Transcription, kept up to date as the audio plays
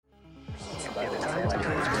Welcome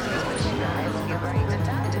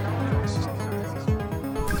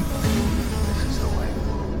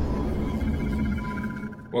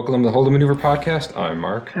to the Hold the Maneuver podcast. I'm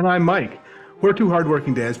Mark. And I'm Mike. We're two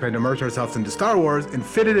hardworking dads trying to immerse ourselves into Star Wars and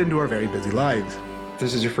fit it into our very busy lives. If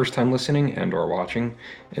this is your first time listening and or watching,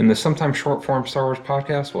 in this sometimes short-form Star Wars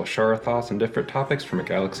podcast, we'll share our thoughts on different topics from a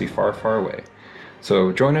galaxy far, far away.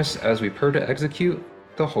 So join us as we prepare to execute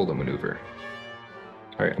the Hold the Maneuver.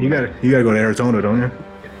 All right, you gotta go to Arizona, don't you?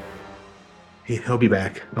 He'll be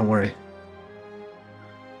back. Don't worry.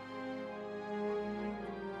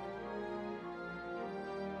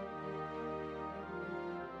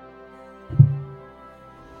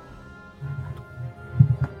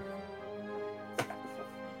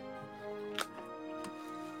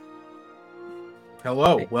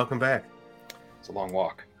 Hello, welcome back. It's a long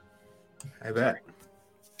walk. I bet.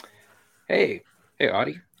 Hey,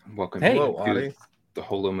 Audie. Welcome to the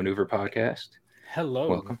Hold the Maneuver podcast. Hello.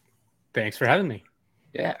 Welcome. Thanks for having me.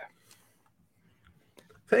 Yeah.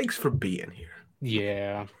 Thanks for being here.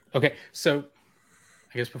 Yeah. Okay, so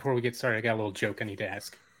I guess before we get started, I got a little joke I need to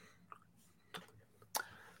ask.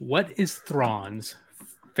 What is Thrawn's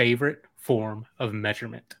favorite form of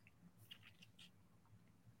measurement?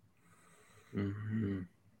 Mm-hmm.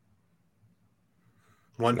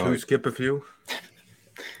 1, 2, skip a few.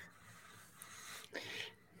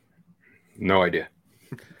 No idea.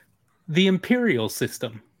 The Imperial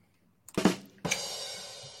system.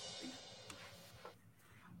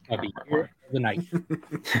 Of the year of the night.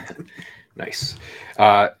 Nice.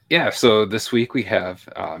 So this week we have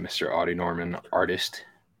Mr. Audie Norman,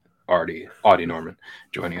 Audie Norman,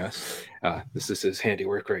 joining us. This is his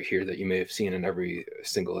handiwork right here that you may have seen in every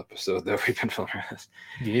single episode that we've been filming with.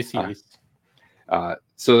 Yes.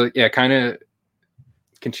 Kind of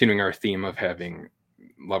continuing our theme of having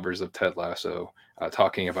lovers of Ted Lasso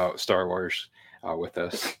talking about Star Wars with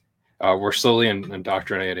us. We're slowly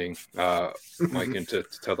indoctrinating Mike into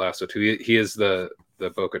Ted Lasso too. He is the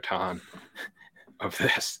Bo-Katan of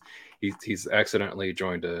this. He's accidentally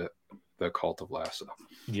joined the cult of Lasso.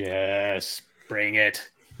 Yes, bring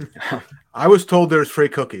it. I was told there's free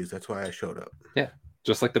cookies. That's why I showed up. Yeah,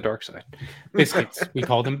 just like the dark side. Biscuits. We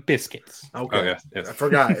call them biscuits. Okay. Oh, yeah, yes. I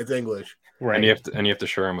forgot. It's English. Right. And you have to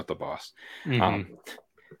share them with the boss. Mm-hmm.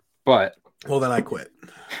 But well, then I quit.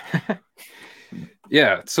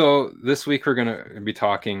 Yeah. So this week we're gonna be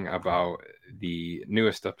talking about the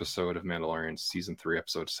newest episode of Mandalorian, season 3,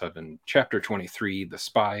 episode 7, chapter 23, the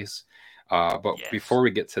Spies. Before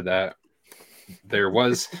we get to that, there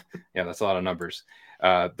was that's a lot of numbers.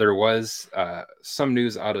 There was some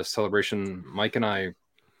news out of Celebration. Mike and I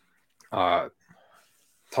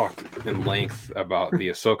talked in length about the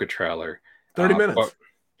Ahsoka trailer. 30 minutes.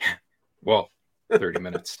 30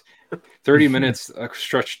 minutes. 30 minutes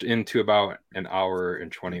stretched into about an hour and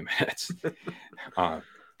 20 minutes.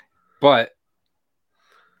 But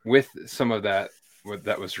with some of that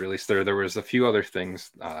was released there was a few other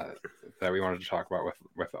things that we wanted to talk about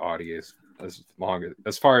with Audie as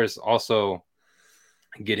far as also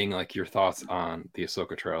getting like your thoughts on the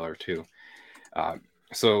Ahsoka trailer too.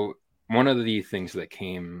 So one of the things that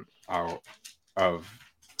came out of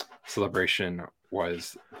Celebration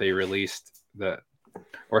was they released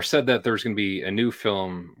said that there was going to be a new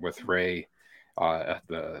film with Rey at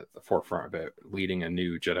the forefront of it, leading a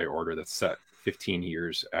new Jedi Order that's set 15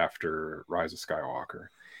 years after Rise of Skywalker.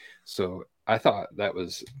 So I thought that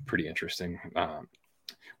was pretty interesting.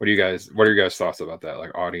 What are your guys' thoughts about that?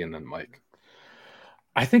 Like Audie and then Mike.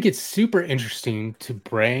 I think it's super interesting to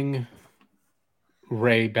bring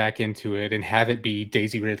Rey back into it and have it be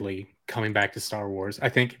Daisy Ridley coming back to Star Wars. I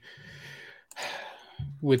think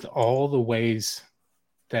with all the ways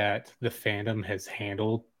that the fandom has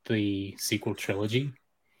handled the sequel trilogy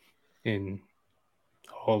in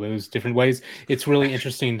all those different ways, it's really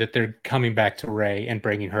interesting that they're coming back to Rey and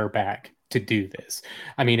bringing her back to do this.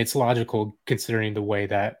 I mean, it's logical considering the way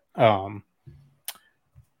that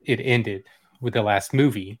it ended with the last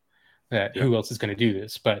movie, that who else is going to do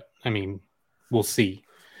this? But I mean, we'll see.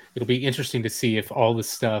 It'll be interesting to see if all the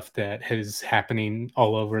stuff that is happening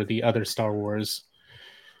all over the other Star Wars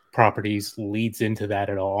properties leads into that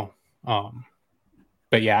at all.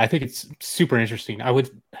 But yeah, I think it's super interesting. I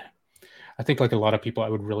think like a lot of people, I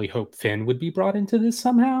would really hope Finn would be brought into this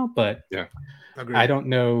somehow, but Agreed. I don't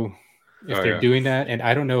know if they're doing that, and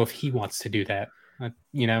I don't know if he wants to do that.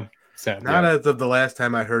 So not as of the last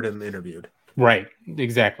time I heard him interviewed. Right,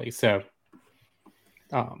 exactly. So,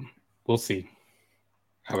 we'll see.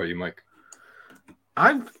 How about you, Mike?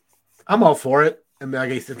 I'm all for it. I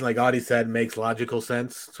mean, like Audie said, makes logical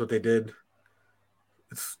sense. It's what they did.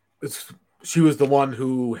 It's she was the one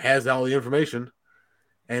who has all the information,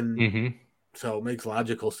 and Mm-hmm. so it makes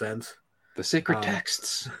logical sense. The sacred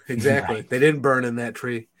texts. Exactly. Right. They didn't burn in that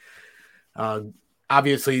tree.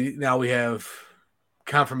 Obviously, now we have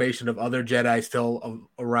confirmation of other Jedi still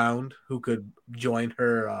around who could join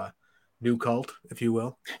her new cult, if you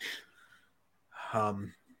will.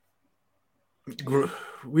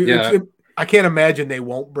 Yeah, I can't imagine they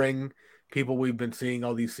won't bring people we've been seeing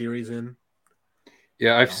all these series in.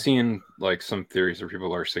 yeah, I've So, seen like some theories where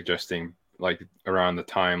people are suggesting like around the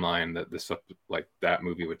timeline that this like that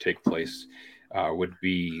movie would take place would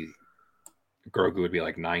be Grogu would be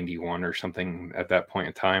like 91 or something at that point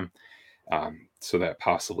in time. So that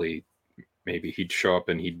possibly maybe he'd show up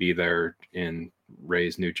and he'd be there in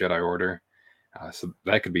Rey's new Jedi Order. So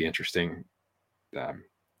that could be interesting. Um,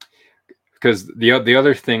 because the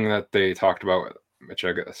other thing that they talked about, which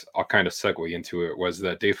I guess I'll kind of segue into it, was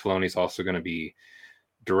that Dave Filoni's also going to be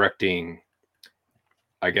directing.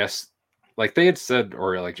 I guess like they had said,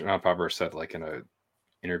 or like John Favreau said, like in a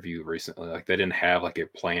interview recently, like they didn't have like a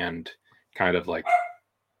planned kind of like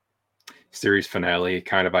series finale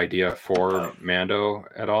kind of idea for Mando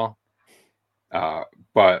at all. Uh,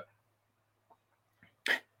 but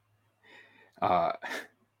uh,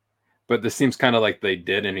 but this seems kind of like they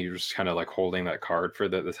did, and he was kind of like holding that card for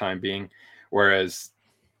the time being. Whereas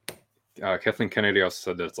Kathleen Kennedy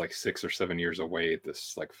also said that it's like 6 or 7 years away.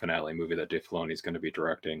 This like finale movie that Dave Filoni is going to be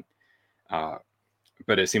directing, uh,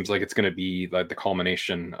 but it seems like it's going to be like the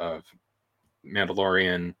culmination of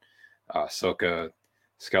Mandalorian, Ahsoka,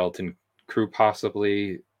 Skeleton Crew,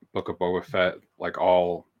 possibly Book of Boba Fett. Like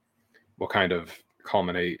all will kind of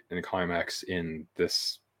culminate and climax in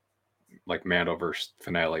this like Mandoverse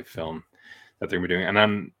finale film that they're gonna be doing.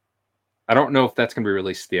 And I don't know if that's gonna be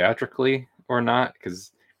released theatrically or not,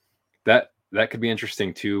 because that could be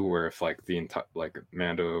interesting too. Where if like the entire like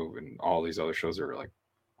Mando and all these other shows are like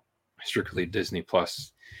strictly Disney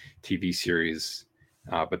Plus TV series,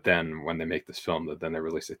 but then when they make this film, then they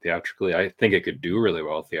release it theatrically. I think it could do really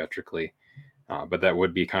well theatrically, but that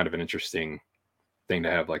would be kind of an interesting thing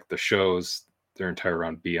to have like the shows their entire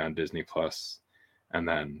run be on Disney Plus, and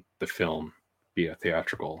then the film be a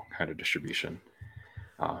theatrical kind of distribution.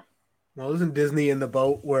 well, isn't Disney in the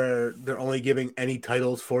boat where they're only giving any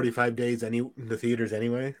titles 45 days in the theaters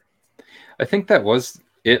anyway? I think that was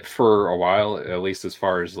it for a while, at least as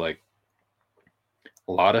far as like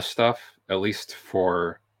a lot of stuff, at least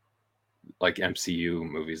for like MCU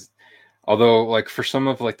movies. Although, like for some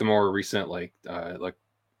of like the more recent like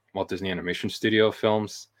Walt Disney Animation Studio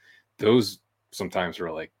films, those sometimes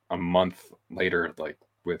were like a month later, like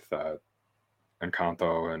with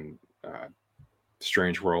Encanto and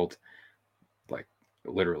Strange World, like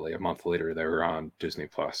literally a month later they were on Disney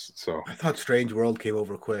Plus. So I thought Strange World came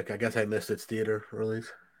over quick. I guess I missed its theater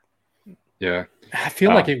release. yeah, I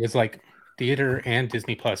feel like it was like theater and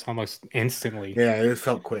Disney Plus almost instantly. Yeah, it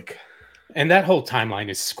felt quick. And that whole timeline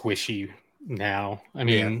is squishy now. I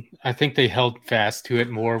mean, I think they held fast to it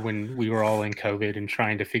more when we were all in COVID and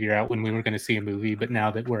trying to figure out when we were going to see a movie. But now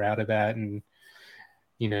that we're out of that and,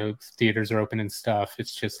 you know, theaters are open and stuff,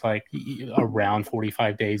 it's just like around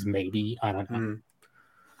 45 days, maybe. I don't know. Mm.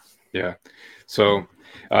 Yeah. So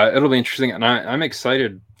it'll be interesting. And I'm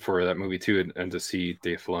excited for that movie too, and to see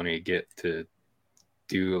Dave Filoni get to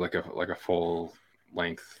do like a full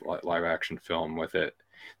length live action film with it.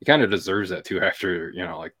 He kind of deserves that too after, you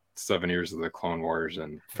know, like 7 years of the Clone Wars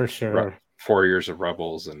and For sure. 4 years of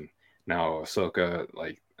Rebels, and now Ahsoka,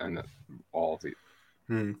 like, and all the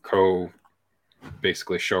co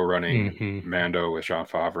basically show running Mando with Jon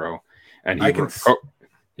Favreau, and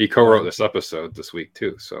he co-wrote this episode this week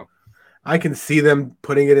too. So I can see them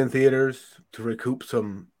putting it in theaters to recoup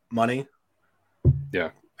some money. Yeah,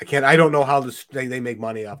 I don't know how they make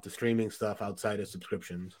money off the streaming stuff outside of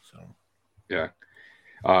subscriptions. So yeah.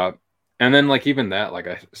 And then like even that, like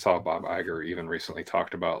I saw Bob Iger even recently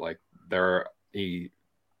talked about like he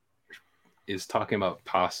is talking about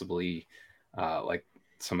possibly like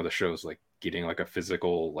some of the shows like getting like a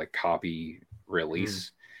physical like copy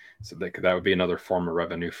release. So that would be another form of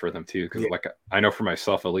revenue for them too. Because like I know for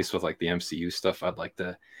myself, at least with like the MCU stuff, I'd like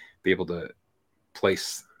to be able to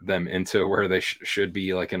place them into where they should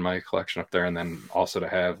be, like in my collection up there, and then also to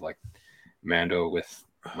have like Mando with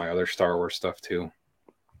my other Star Wars stuff too.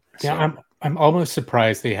 Yeah, so. I'm almost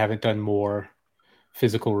surprised they haven't done more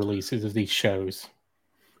physical releases of these shows.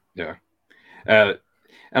 Yeah, and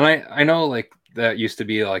I know like that used to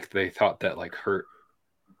be like they thought that like hurt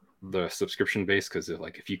the subscription base, because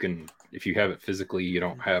like if you have it physically, you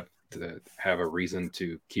don't have to have a reason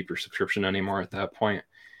to keep your subscription anymore at that point.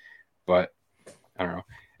 But I don't know.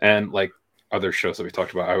 And like other shows that we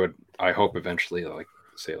talked about, I hope eventually, like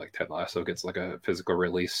say like Ted Lasso gets like a physical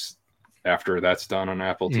release after that's done on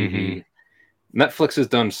Apple TV. Netflix has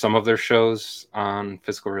done some of their shows on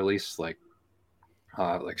physical release, like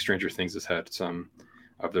Stranger Things has had some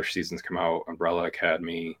of their seasons come out, Umbrella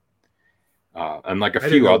Academy, and like a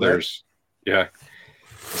few others. Yeah,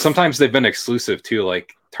 sometimes they've been exclusive too.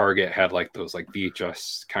 Like Target had like those like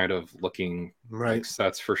VHS kind of looking like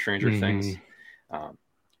sets for Stranger Things.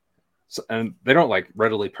 So, and they don't like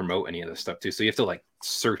readily promote any of this stuff too. So you have to like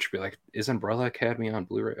search, be like, is Umbrella Academy on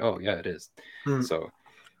Blu-ray? Oh yeah, it is. So,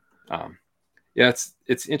 yeah,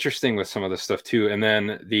 it's interesting with some of this stuff too. And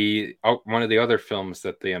then one of the other films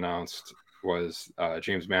that they announced was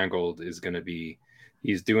James Mangold is going to be,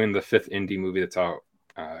 he's doing the 5th indie movie that's out,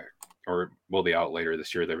 or will be out later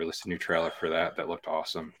this year. They released a new trailer for that looked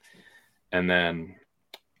awesome. And then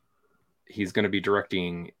he's going to be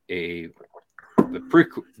directing the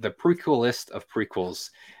prequelist of prequels,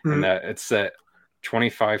 and that it's set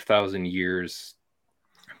 25,000 years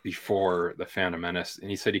before the Phantom Menace. And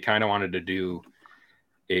he said he kind of wanted to do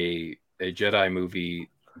a Jedi movie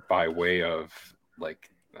by way of like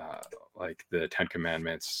the Ten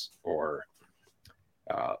Commandments, or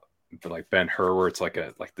like Ben-Hur, where it's like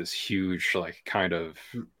this huge like kind of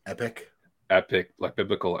epic like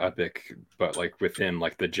biblical epic, but like within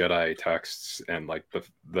like the Jedi texts, and like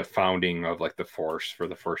the founding of like the Force for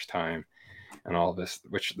the first time and all this,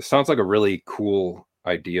 which sounds like a really cool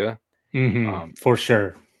idea. For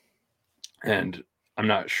sure. And I'm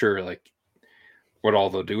not sure like what all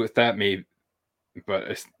they'll do with that, maybe,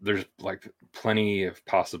 but there's like plenty of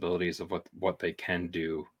possibilities of what they can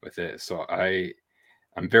do with it. So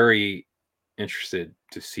I'm very interested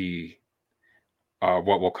to see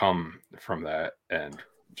what will come from that, and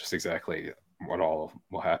just exactly what all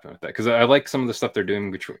will happen with that. Because I like some of the stuff they're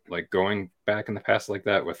doing, which like going back in the past like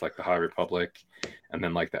that with like the High Republic, and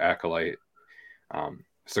then like the Acolyte.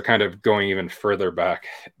 So kind of going even further back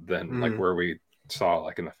than like where we saw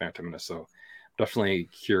like in the Phantom Menace. So definitely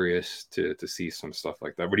curious to see some stuff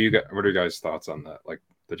like that. What are you guys' thoughts on that? Like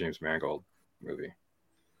the James Mangold movie?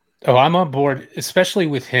 Oh, I'm on board, especially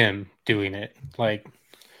with him doing it. Like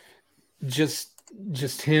just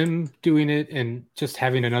him doing it, and just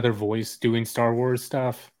having another voice doing Star Wars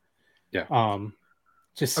stuff. Yeah.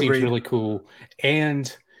 Just seems really cool.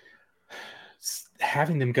 And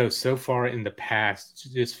having them go so far in the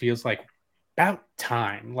past just feels like about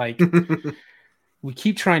time. Like we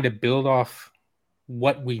keep trying to build off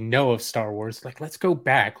what we know of Star Wars. Like, let's go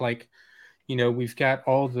back. Like, we've got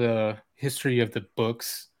all the history of the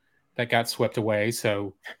books that got swept away.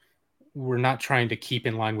 So we're not trying to keep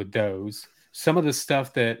in line with those. Some of the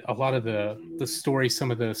stuff that a lot of the story,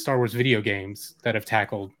 some of the Star Wars video games that have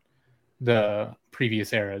tackled the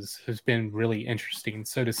previous eras has been really interesting.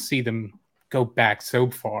 So to see them go back so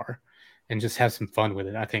far and just have some fun with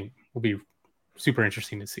it, I think will be super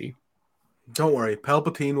interesting to see. Don't worry,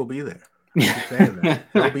 Palpatine will be there.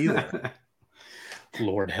 He'll be there.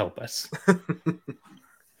 Lord help us.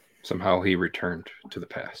 Somehow he returned to the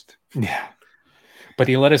past. Yeah. But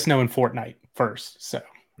he let us know in Fortnite first. So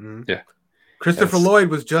yeah. Christopher Lloyd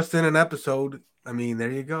was just in an episode. I mean,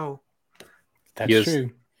 there you go. That's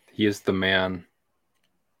true. He is the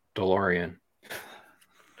Mandalorian.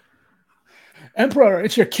 Emperor,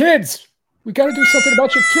 it's your kids. We got to do something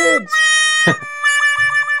about your kids.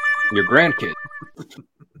 Your grandkid.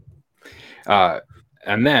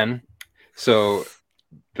 And then, so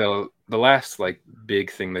the last like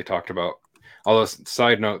big thing they talked about, although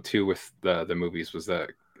side note too with the movies, was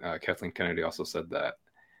that Kathleen Kennedy also said that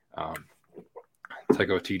Taika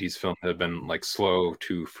Waititi's film had been like slow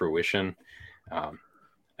to fruition,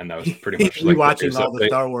 and that was pretty much like watching all the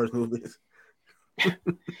Star Wars movies.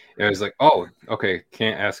 It was like, oh, okay,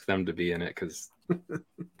 can't ask them to be in it because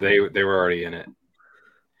they were already in it.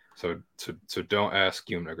 So don't ask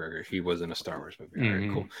Ewan McGregor. He was in a Star Wars movie. All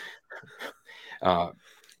right, cool.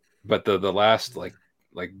 But the last like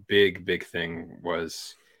big thing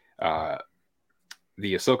was the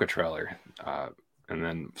Ahsoka trailer. And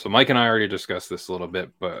then, so Mike and I already discussed this a little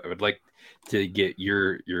bit, but I would like to get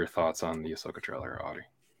your thoughts on the Ahsoka trailer, Audie.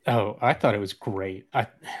 Oh, I thought it was great.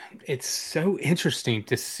 It's so interesting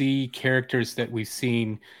to see characters that we've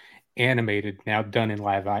seen animated now done in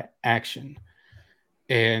live action.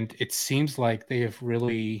 And it seems like they have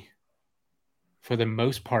really, for the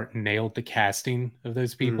most part, nailed the casting of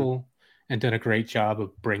those people and done a great job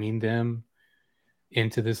of bringing them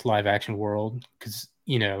into this live action world. Because,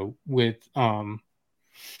 with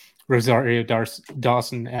Rosario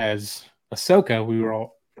Dawson as Ahsoka, we were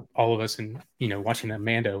all of us, and watching that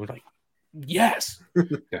Mando, we're like, yes,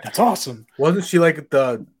 that's awesome. Wasn't she like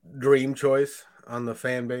the dream choice on the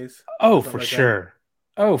fan base. Oh, for Something like that. sure.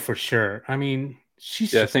 Oh, for sure. I mean,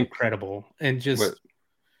 she's Yeah, I just think incredible, and what just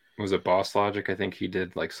was it, Boss Logic? I think he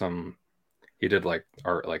did like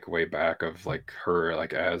art like way back of like her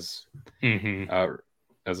like mhm. uh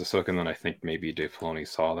as Ahsoka, and then I think maybe Dave Filoni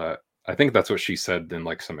saw that. I think that's what she said in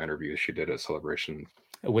like some interview she did at Celebration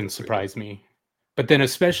It wouldn't this weekend. surprise me. But then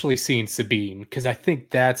especially seeing Sabine, because I think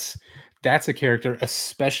that's a character,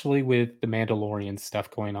 especially with the Mandalorian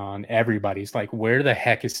stuff going on. Everybody's like, where the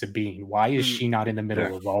heck is Sabine? Why is she not in the middle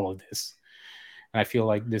Yeah. of all of this? And I feel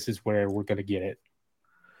like this is where we're gonna get it.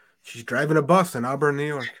 She's driving a bus in Auburn, New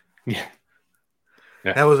York. Yeah.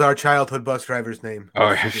 Yeah. That was our childhood bus driver's name. Oh,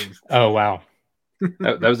 was yeah. Sabine. Oh wow.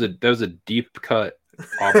 That was a deep cut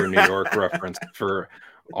Auburn, New York reference for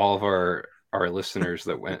all of our listeners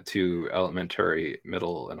that went to elementary,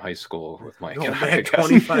 middle, and high school with Mike. Oh and I man, guess.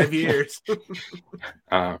 25 years.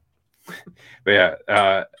 But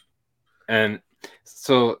yeah, and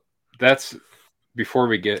so that's before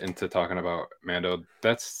we get into talking about Mando.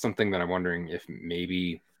 That's something that I'm wondering if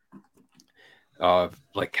maybe,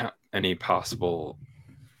 like any possible,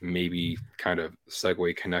 maybe kind of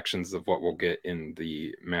segue connections of what we'll get in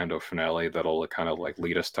the Mando finale that'll kind of like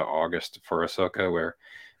lead us to August for Ahsoka, where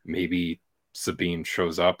maybe Sabine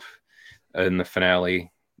shows up in the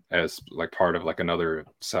finale as like part of like another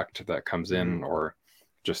sect that comes in, or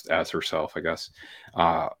just as herself, I guess.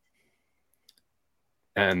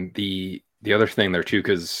 And the other thing there too,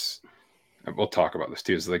 because we'll talk about this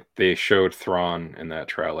too, is like they showed Thrawn in that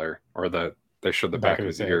trailer, or they showed the back of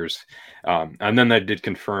his ears, and then they did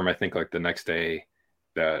confirm, I think like the next day,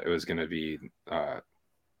 that it was going to be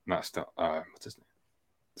not what's his name,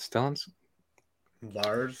 Stellan's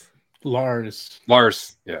Lars,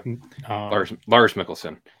 yeah, Um, Lars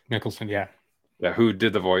Mikkelsen, yeah. who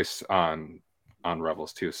did the voice on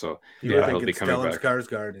Rebels too. So you were he'll be thinking coming Stellan back.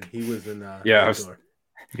 Skarsgård, and he was in Yeah, Andor.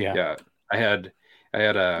 Yeah. I had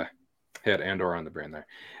Andor on the brain there,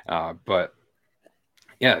 but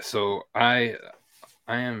yeah. So I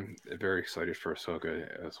am very excited for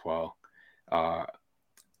Ahsoka as well.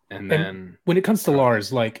 And then when it comes to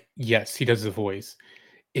Lars, like, yes, he does the voice.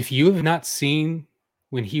 If you have not seen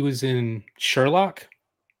when he was in Sherlock,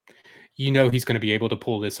 you know he's going to be able to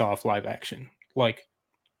pull this off live action. Like,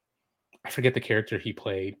 I forget the character he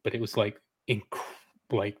played, but it was like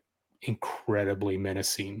incredibly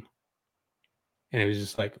menacing, and it was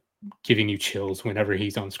just like giving you chills whenever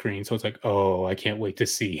he's on screen. So it's like, oh, I can't wait to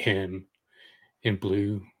see him in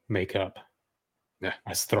blue makeup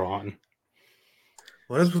as Thrawn.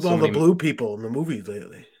 What is with all the blue people in the movies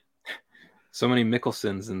lately? So many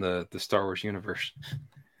Mickelsons in the Star Wars universe.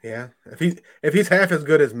 Yeah, if he's half as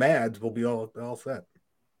good as Mads, we'll be all set.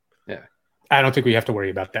 Yeah, I don't think we have to worry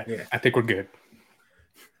about that. Yeah, I think we're good.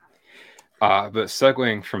 But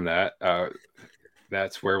segueing from that,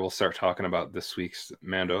 that's where we'll start talking about this week's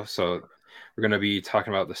Mando. So we're going to be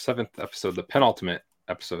talking about the 7th episode, the penultimate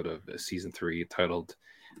episode of season 3, titled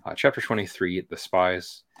Chapter 23, The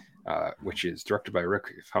Spies, which is directed by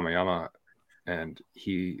Rick Famuyiwa, and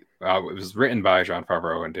it was written by Jon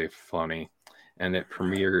Favreau and Dave Filoni, and it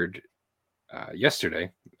premiered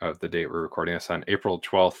yesterday, of the date we're recording this, on April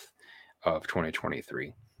 12th of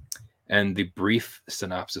 2023. And the brief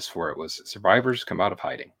synopsis for it was: survivors come out of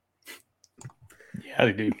hiding. Yeah,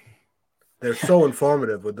 they do. They're so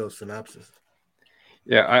informative with those synopses.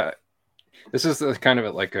 Yeah, this is kind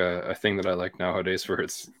of like a thing that I like nowadays, where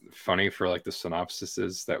it's funny for like the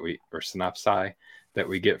synopsises synopsi that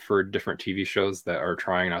we get for different TV shows that are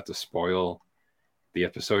trying not to spoil the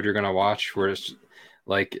episode you're going to watch. Where it's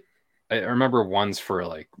like, I remember ones for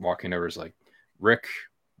like Walking Over is like, Rick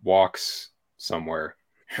walks somewhere,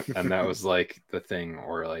 and that was like the thing.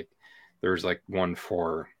 Or like there was like one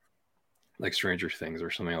for like Stranger Things or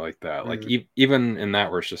something like that. Like even in that,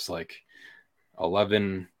 where it's just like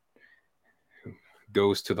 11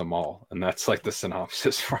 goes to the mall, and that's like the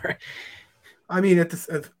synopsis for it. I mean,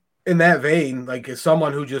 in that vein, like, as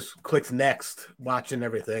someone who just clicks next watching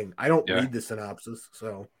everything, I don't read the synopsis.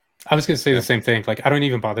 So I was going to say the same thing. Like, I don't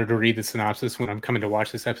even bother to read the synopsis when I'm coming to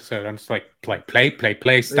watch this episode. I'm just like,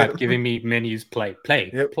 play. Stop giving me menus. Play.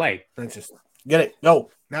 Let's just get it.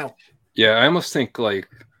 Go now. Yeah, I almost think like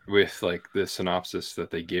with like the synopsis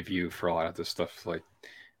that they give you for a lot of this stuff, like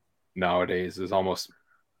nowadays, is almost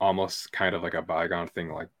kind of like a bygone thing.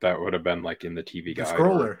 Like that would have been like in the TV guide.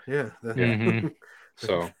 Scroller,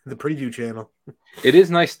 So the preview channel. It is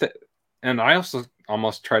nice to, and I also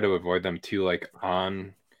almost try to avoid them too, like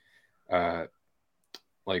on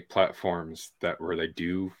like platforms where they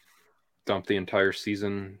do dump the entire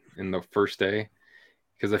season in the first day,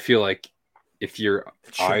 because I feel like if your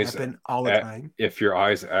It should happen all the time. if your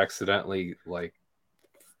eyes accidentally like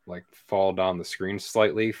fall down the screen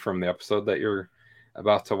slightly from the episode that you're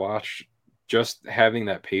about to watch, just having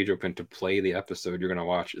that page open to play the episode you're going to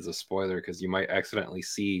watch is a spoiler, because you might accidentally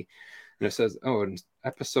see, and it says, oh, in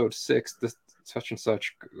episode 6 this such and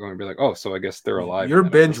such, going to be like, oh, so I guess they're alive. You're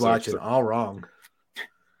binge watching all wrong.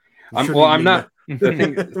 I'm not.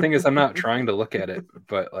 The thing is, I'm not trying to look at it,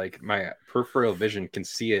 but like my peripheral vision can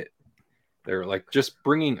see it. They're like just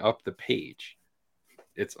bringing up the page.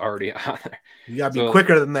 It's already on there. You gotta be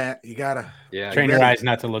quicker than that. You gotta train your eyes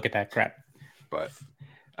not to look at that crap. But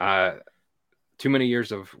too many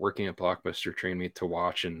years of working at Blockbuster trained me to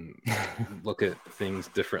watch and look at things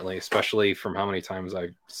differently, especially from how many times I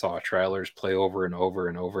saw trailers play over and over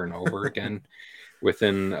and over and over again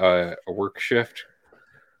within a work shift.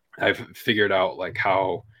 I've figured out like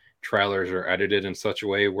how trailers are edited in such a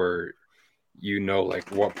way where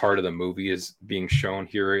like what part of the movie is being shown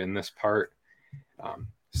here in this part.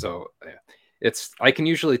 So I can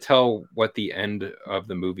usually tell what the end of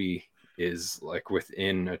the movie is like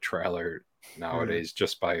within a trailer nowadays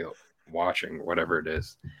just by watching whatever it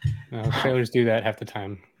is. Trailers do that half the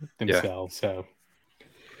time themselves. So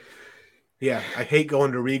yeah, I hate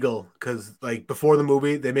going to Regal because like before the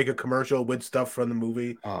movie they make a commercial with stuff from the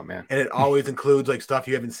movie. Oh man, and it always includes like stuff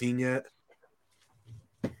you haven't seen yet.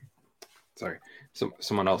 Sorry,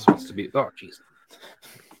 someone else wants to be. Oh jeez.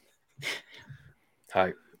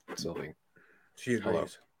 Hi, Sylvie. She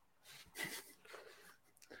agrees.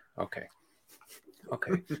 Hello. Okay.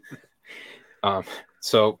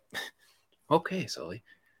 So, okay, Sully.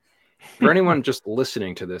 For anyone just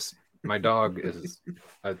listening to this, my dog is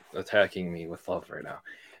attacking me with love right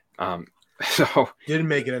now. So didn't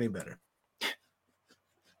make it any better.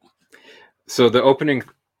 So the opening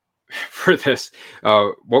for this,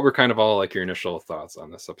 what were kind of all like your initial thoughts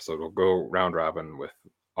on this episode? We'll go round robin with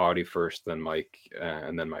Audie first, then Mike,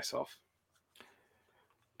 and then myself.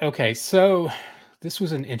 Okay, so this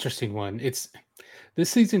was an interesting one. This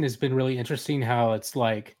season has been really interesting how it's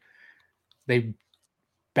like they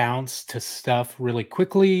bounce to stuff really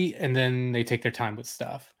quickly and then they take their time with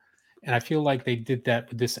stuff. And I feel like they did that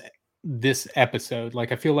with this episode.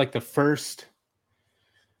 Like I feel like the first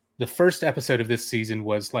episode of this season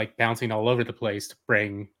was like bouncing all over the place to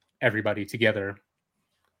bring everybody together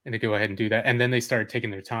and to go ahead and do that. And then they started taking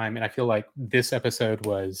their time. And I feel like this episode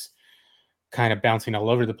was kind of bouncing all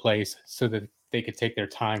over the place so that they could take their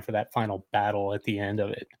time for that final battle at the end of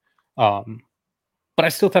it. But I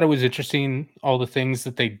still thought it was interesting, all the things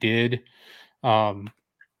that they did, all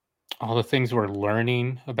the things we're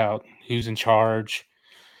learning about who's in charge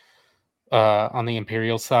on the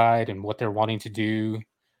Imperial side and what they're wanting to do,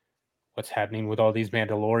 what's happening with all these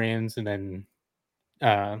Mandalorians, and then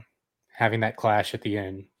having that clash at the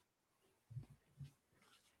end.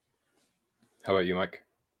 How about you, Mike?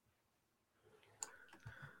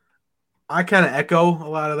 I kind of echo a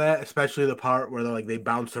lot of that, especially the part where they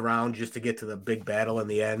bounce around just to get to the big battle in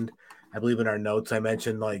the end. I believe in our notes I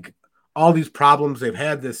mentioned like all these problems they've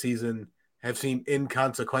had this season have seemed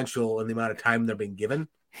inconsequential in the amount of time they're being given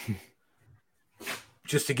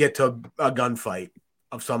just to get to a gunfight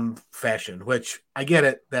of some fashion, which I get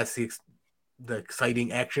it. That's the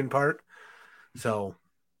exciting action part. So,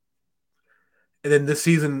 and then this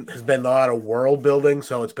season has been a lot of world building,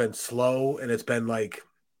 so it's been slow and it's been like,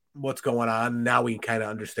 what's going on now? We kind of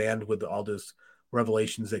understand with all this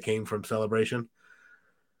revelations that came from Celebration.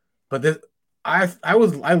 But this, I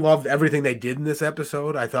loved everything they did in this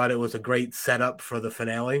episode. I thought it was a great setup for the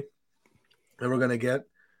finale that we're gonna get.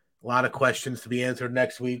 A lot of questions to be answered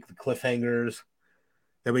next week. The cliffhangers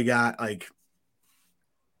that we got, like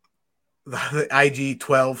the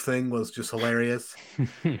IG-12 thing was just hilarious.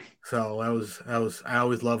 So I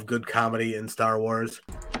always love good comedy in Star Wars.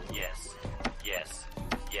 Yes.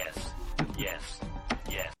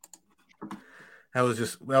 That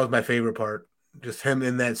was my favorite part. Just him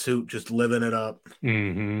in that suit, just living it up.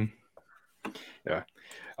 Mm-hmm. Yeah.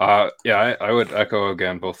 I would echo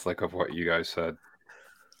again both like of what you guys said.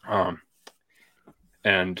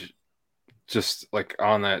 And just like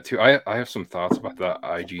on that too, I have some thoughts about the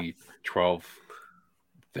IG-12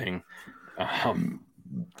 thing.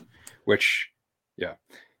 Which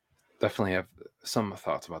definitely have some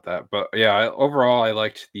thoughts about that. But overall I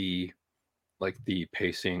liked the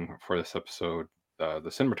pacing for this episode. The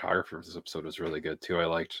cinematography for this episode was really good too. I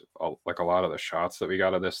liked a lot of the shots that we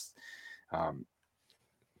got of this.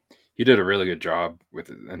 He did a really good job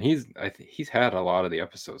with it, and he's had a lot of the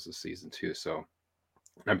episodes this season too. So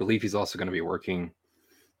I believe he's also going to be working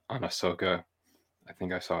on Ahsoka. I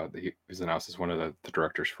think I saw that he was announced as one of the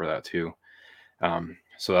directors for that too.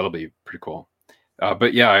 So that'll be pretty cool.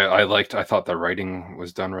 But yeah, I thought the writing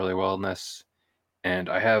was done really well in this, and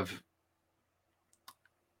I have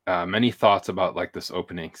many thoughts about like this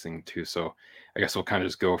opening thing too. So I guess we'll kind of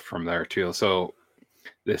just go from there too. So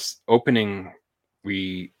this opening,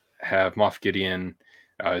 we have Moff Gideon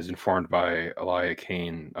is informed by Elia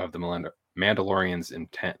Kane of the Mandalorian's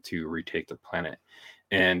intent to retake the planet,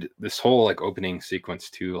 and this whole like opening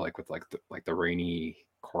sequence too, like with like the rainy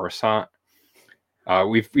Coruscant.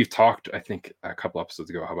 We've talked, I think, a couple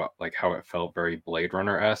episodes ago about like how it felt very Blade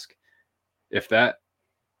Runner esque. If that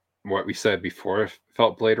what we said before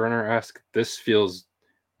felt Blade Runner esque, this feels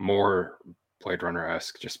more Blade Runner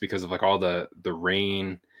esque just because of like all the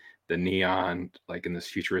rain, the neon, like in this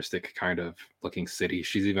futuristic kind of looking city.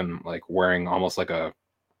 She's even like wearing almost like a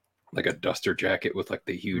duster jacket with like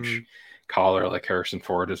the huge collar like Harrison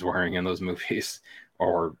Ford is wearing in those movies,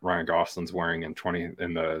 or Ryan Gosling's wearing in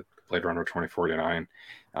the Blade Runner 2049.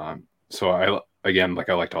 So I again like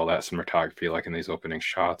I liked all that cinematography like in these opening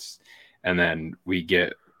shots, and then we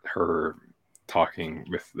get her talking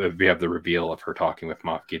with we have the reveal of her talking with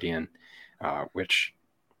Moff Gideon, which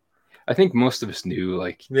I think most of us knew.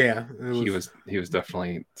 Like he was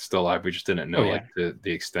definitely still alive. We just didn't know like the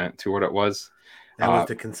extent to what it was. That was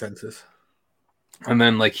the consensus. And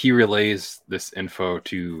then like he relays this info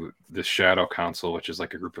to the Shadow Council, which is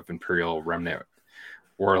like a group of Imperial remnant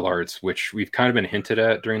warlords, which we've kind of been hinted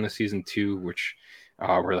at during the season 2, which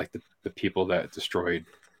were like the people that destroyed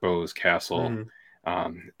Bo's castle,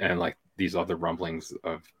 and like these other rumblings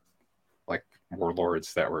of like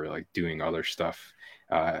warlords that were like doing other stuff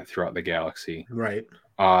throughout the galaxy. Right.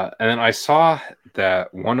 And then I saw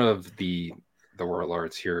that one of the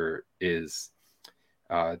warlords here is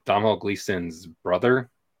Domhnall Gleeson's brother,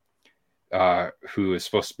 who is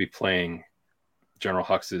supposed to be playing General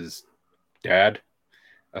Hux's dad,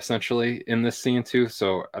 essentially, in this scene too.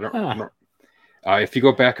 So I don't. If you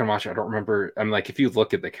go back and watch, I don't remember. I'm like, if you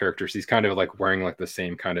look at the characters, he's kind of like wearing like the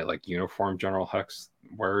same kind of like uniform General Hux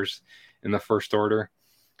wears in the First Order.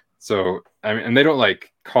 So I mean, and they don't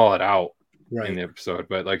like call it out in the episode,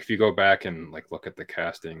 but like if you go back and like look at the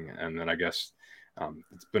casting, and then I guess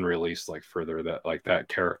it's been released like further that like that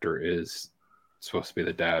character is supposed to be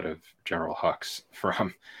the dad of General Hux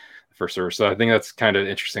from the First Order. So I think that's kind of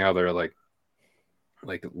interesting how they're like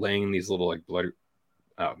laying these little like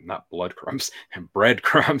not blood crumbs and bread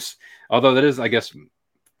crumbs, although that is I guess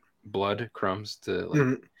blood crumbs to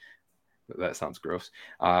like that sounds gross,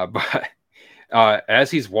 but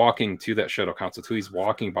as he's walking to that Shadow Council too, he's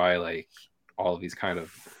walking by like all of these kind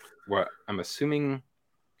of what I'm assuming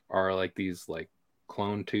are like these like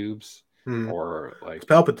clone tubes or like it's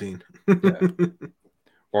Palpatine.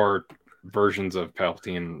 or versions of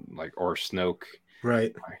Palpatine, like or Snoke,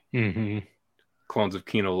 right? Clones of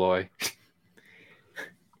Kino Loy.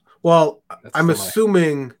 Well, I'm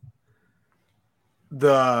assuming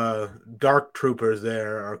the Dark Troopers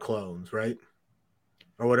there are clones, right?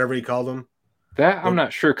 Or whatever he called them. That I'm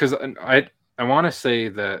not sure, because I want to say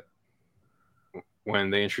that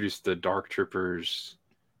when they introduced the Dark Troopers,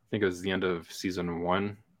 I think it was the end of season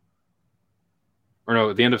 1, or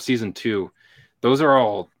no, the end of season 2. Those are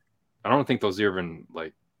all. I don't think those are even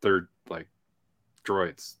like third like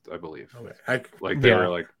droids. I believe. Okay. They were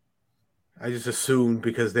like. I just assumed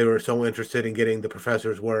because they were so interested in getting the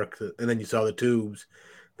professor's work, and then you saw the tubes,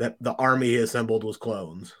 that the army he assembled was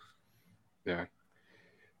clones. Yeah,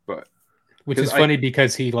 but which is funny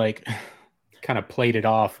because he like kind of played it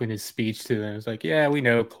off in his speech to them. It's like, yeah, we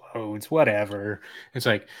know clones, whatever. It's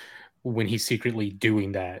like when he's secretly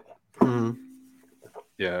doing that.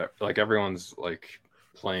 Yeah, like everyone's like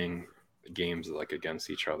playing games like against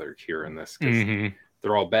each other here in this because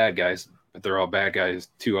they're all bad guys, but they're all bad guys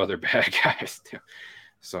to other bad guys too.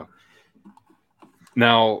 So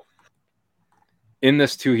now in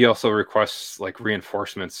this too, he also requests like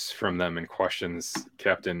reinforcements from them and questions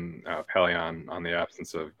Captain Pelion on the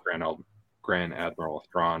absence of Grand Admiral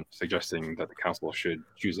Thrawn, suggesting that the council should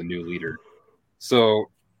choose a new leader. So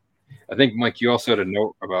I think, Mike, you also had a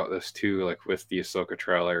note about this too, like with the Ahsoka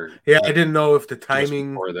trailer. Yeah, I didn't know if the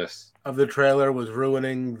timing of the trailer was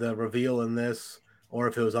ruining the reveal in this, or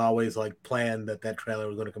if it was always like planned that trailer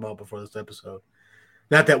was going to come out before this episode.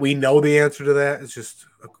 Not that we know the answer to that; it's just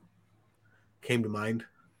came to mind.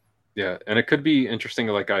 Yeah, and it could be interesting.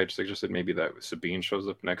 Like I suggested, maybe that Sabine shows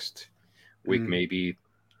up next week. Maybe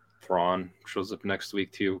Thrawn shows up next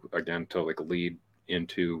week too, again to like lead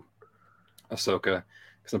into Ahsoka,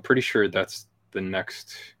 because I'm pretty sure that's the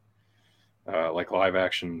next like live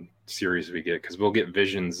action series we get, because we'll get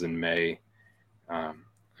Visions in May,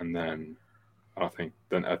 and then I think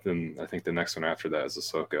the next one after that is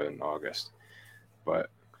Ahsoka in August. But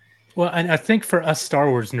Well, and I think for us Star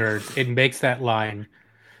Wars nerds, it makes that line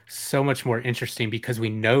so much more interesting because we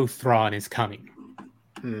know Thrawn is coming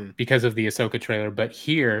because of the Ahsoka trailer. But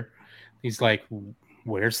here, he's like,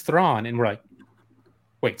 "Where's Thrawn?" And we're like,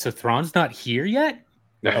 "Wait, so Thrawn's not here yet?"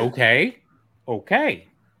 Okay,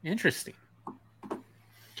 interesting.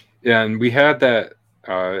 Yeah, and we had that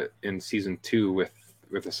in season 2 with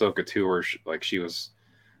Ahsoka too, where she was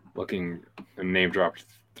looking and name dropped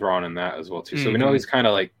Thrawn in that as well too. So we know he's kind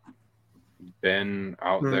of like been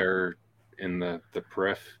out there in the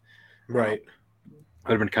periph. Right.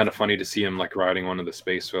 Would have been kind of funny to see him like riding one of the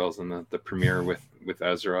space whales in the premiere with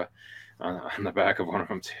Ezra on the back of one of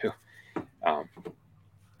them too.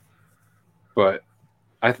 But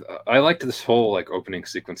I liked this whole like opening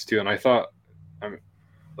sequence too, and I thought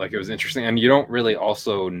like it was interesting. And you don't really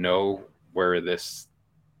also know where this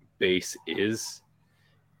base is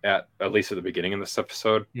at least at the beginning of this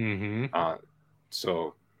episode.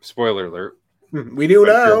 So spoiler alert. We do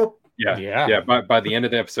know. Yeah. By the end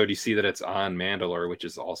of the episode, you see that it's on Mandalore, which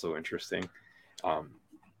is also interesting.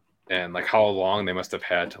 And like how long they must have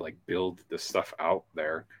had to like build this stuff out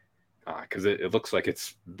there, because it looks like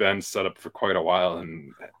it's been set up for quite a while.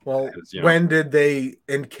 And when did they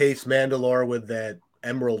encase Mandalore with that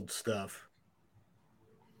emerald stuff?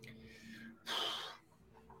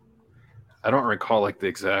 I don't recall like the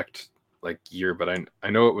exact like year, but I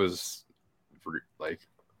know it was like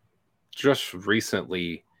just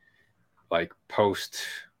recently, like post,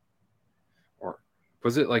 or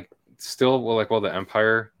was it like still while the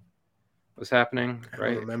Empire was happening? Right?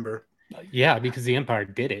 I don't remember. Yeah, because the Empire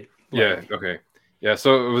did it. Yeah. Okay. Yeah.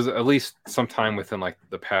 So it was at least sometime within like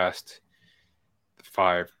the past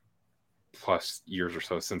 5+ years or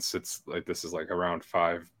so, since it's like this is like around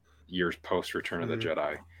 5 years post Return of the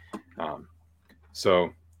Jedi.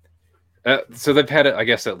 So they've had it, I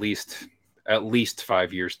guess, at least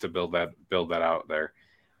 5 years to build that out there,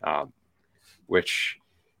 which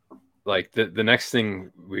like the next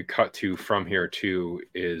thing we cut to from here too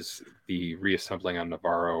is the reassembling on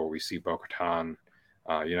Navarro, where we see Bo-Katan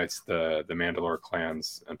unites the Mandalore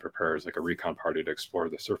clans and prepares like a recon party to explore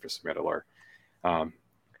the surface of Mandalore.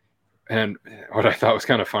 And what I thought was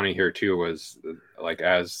kind of funny here too was like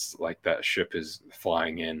as like that ship is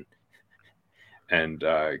flying in, and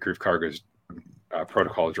Grief Karga's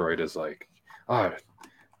protocol droid is like,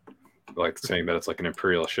 like saying that it's like an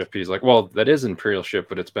Imperial ship. He's like, well, that is an Imperial ship,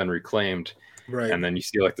 but it's been reclaimed. Right. And then you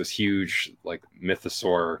see like this huge like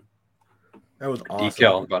mythosaur that was awesome.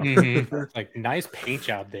 decal about him. Like nice paint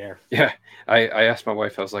job there. Yeah. I asked my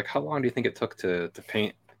wife, I was like, how long do you think it took to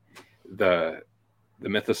paint the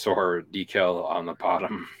mythosaur decal on the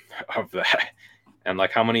bottom of that? And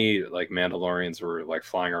like how many like Mandalorians were like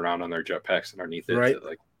flying around on their jetpacks underneath it to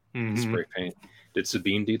like spray paint? Did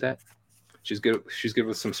Sabine do that? She's good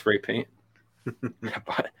with some spray paint.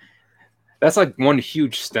 But that's like one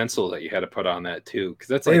huge stencil that you had to put on that too, because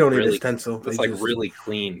that's like they don't really need a stencil. That's like really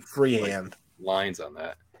clean freehand lines on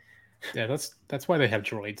that. Yeah, that's why they have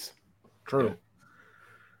droids. True.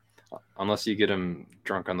 Yeah. Unless you get him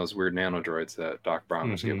drunk on those weird nano droids that Doc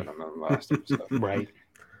Brown was giving him in the last episode. Right.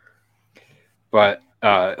 But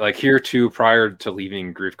like here too, prior to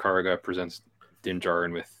leaving, Grief Karga presents Din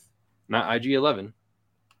Djarin with not IG-11,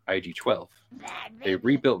 IG-12. A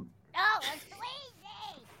rebuilt.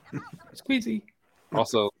 Squeezy.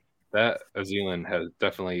 Also, that Azealand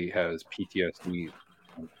definitely has PTSD.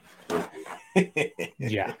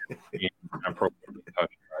 Yeah. Appropriately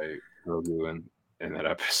touched by Grogu in that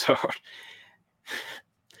episode.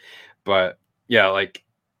 But yeah, like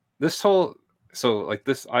this whole. So like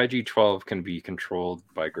this IG-12 can be controlled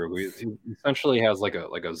by Grogu. He essentially has like a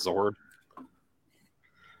Zord,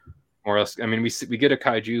 more or less. I mean, we get a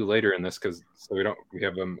kaiju later in this because we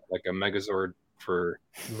have like a Megazord for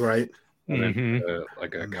right, and then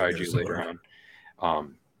like a kaiju later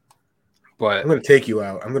on. But I'm gonna take you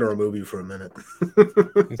out. I'm gonna remove you for a minute.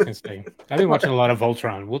 I've been watching a lot of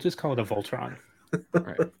Voltron. We'll just call it a Voltron.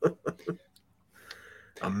 Right.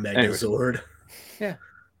 A Megazord. Anyways. Yeah.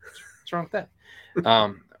 What's wrong with that?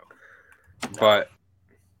 But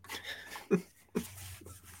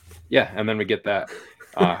yeah, and then we get that,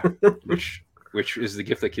 which is the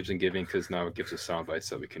gift that keeps on giving, because now it gives us sound bites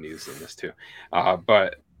that we can use in this too.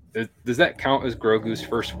 But does that count as Grogu's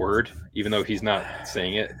first word, even though he's not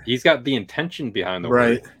saying it? He's got the intention behind the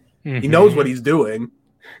word. He knows what he's doing.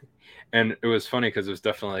 And it was funny because it was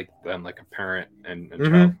definitely like a parent and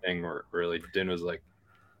child thing where really Din was like,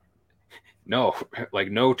 no,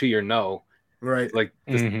 like no to your no. Right. Like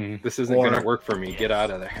this isn't going to work for me. Get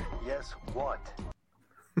out of there. Yes, what?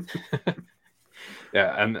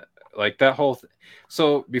 Yeah, and like that whole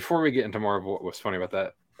so before we get into more of what was funny about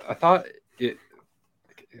that I thought it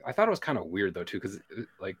was kind of weird though too, because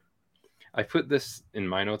like I put this in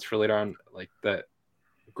my notes for later on, like that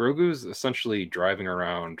Grogu's essentially driving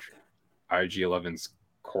around IG-11's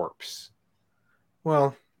corpse,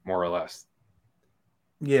 Well, more or less.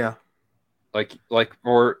 yeah.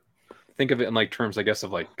 Or think of it in like terms, I guess,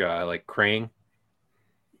 of like Krang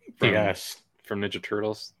Yes, from Ninja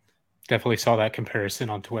Turtles. definitely saw that comparison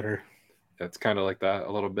on Twitter. It's kind of like that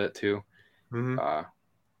a little bit too. Mm-hmm.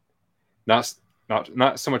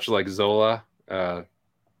 Not so much like Zola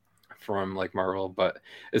from like Marvel, but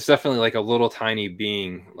it's definitely like a little tiny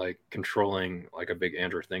being like controlling like a big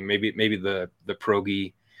android thing. Maybe the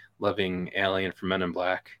Progi loving alien from Men in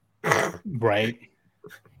Black. Right.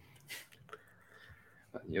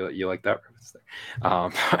 You like that reference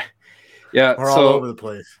there? Yeah. We're all over the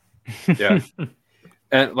place. Yeah.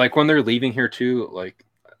 And like when they're leaving here too, like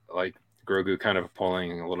Grogu kind of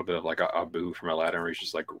pulling a little bit of like a boo from Aladdin, where he's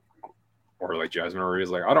just like, or like Jasmine, where he's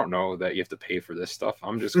like, I don't know that you have to pay for this stuff.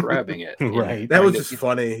 I'm just grabbing it. Right. That was just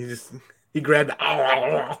funny. He grabbed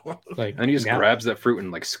like, and he just grabs that fruit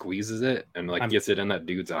and like squeezes it and like gets it in that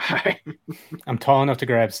dude's eye. I'm tall enough to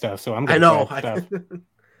grab stuff, so I'm I gonna know. grab stuff.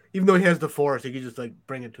 Even though he has the force, he could just like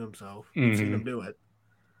bring it to himself. You've seen Mhm. him do it.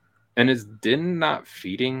 And is Din not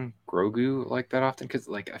feeding Grogu like that often? Because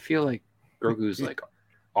like I feel like Grogu's like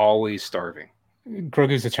always starving.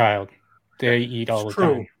 Grogu's a child. They eat all the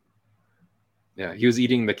time. Yeah, he was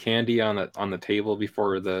eating the candy on the table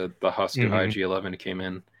before the husk of IG-11 came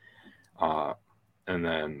in, and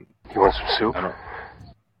then you want some soup? I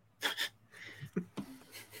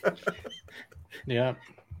don't. Yeah,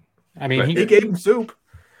 I mean he gave him soup.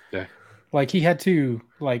 Yeah, like he had to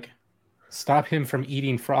like stop him from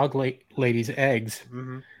eating Frog Lady's eggs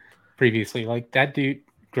previously. Like that dude,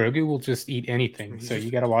 Grogu will just eat anything. So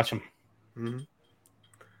you got to watch him. Mm-hmm.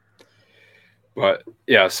 But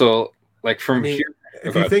yeah, so like from here,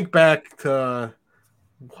 if you think back to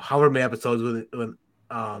however many episodes when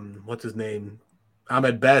what's his name,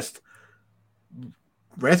 Ahmed Best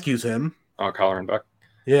rescues him. Oh, Collar Buck.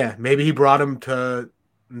 Yeah, maybe he brought him to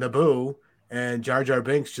Naboo, and Jar Jar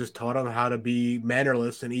Binks just taught him how to be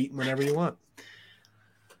mannerless and eat whenever you want.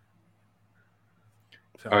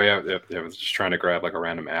 So. Oh yeah, I was just trying to grab like a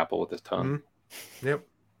random apple with his tongue. Mm-hmm. Yep.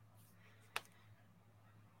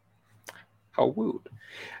 How wooed.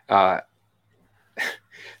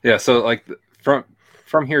 Yeah, so like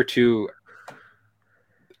from here to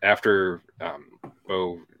after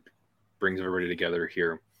Bo brings everybody together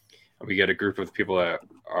here, we get a group of people that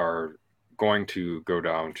are going to go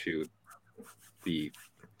down to the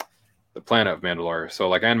planet of Mandalore. So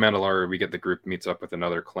like on Mandalore, we get the group meets up with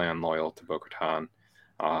another clan loyal to Bo-Katan.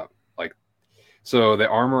 So the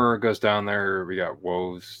Armorer goes down there. We got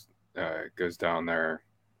Woes goes down there.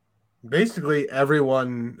 Basically,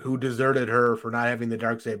 everyone who deserted her for not having the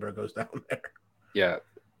Darksaber goes down there. Yeah,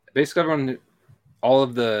 basically everyone, all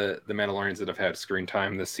of the Mandalorians that have had screen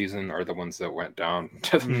time this season are the ones that went down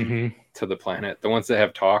to the planet. The ones that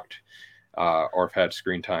have talked or have had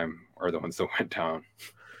screen time are the ones that went down.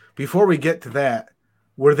 Before we get to that,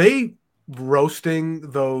 were they roasting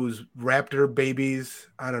those raptor babies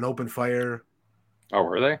on an open fire? Oh,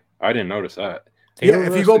 were they? I didn't notice that.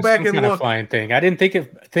 If you go back and look, flying thing. I didn't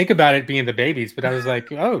think about it being the babies, but I was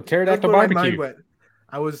like, oh, pterodactyl barbecue.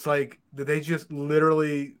 I was like, did they just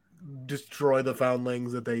literally destroy the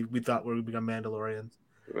foundlings that we thought were going to become Mandalorians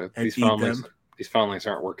and these eat foundlings, them? These foundlings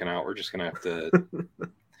aren't working out. We're just going to have to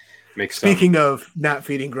make Speaking of not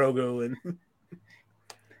feeding Grogu and...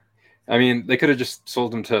 I mean, they could have just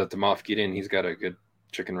sold him to Moff Gideon. He's got a good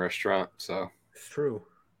chicken restaurant, so... It's true.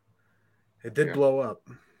 It did blow up.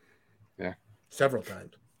 Yeah. Several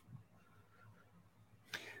times.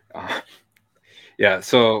 Yeah,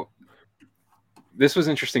 so this was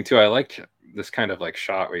interesting too. I liked this kind of like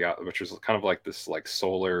shot we got, which was kind of like this like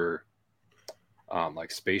solar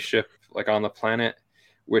like spaceship like on the planet,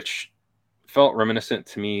 which felt reminiscent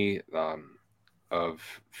to me of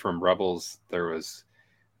from Rebels. There's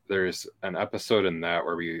an episode in that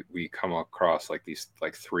where we come across like these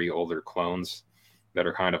like three older clones that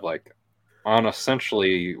are kind of like on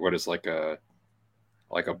essentially what is like a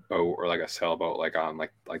boat or like a sailboat like on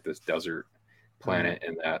like this desert planet,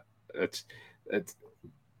 and that it's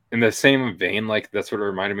in the same vein, like that's what it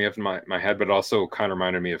reminded me of in my head, but also kind of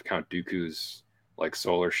reminded me of Count Dooku's like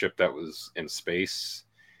solar ship that was in space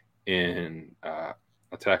in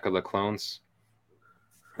Attack of the Clones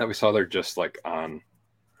that we saw there, just like on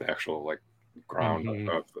the actual like ground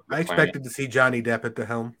of the I expected to see Johnny Depp at the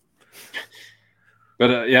helm.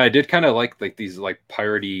 But yeah, I did kind of like these like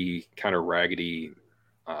piratey kind of raggedy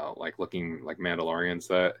like looking like Mandalorians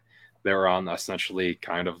that they were on essentially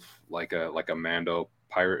kind of like a Mando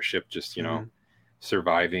pirate ship, just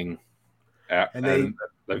surviving. And they've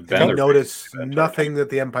been didn't their notice base the entire nothing time. that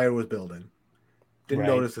the Empire was building. Didn't Right.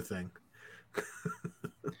 notice a thing.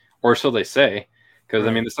 Or so they say, because I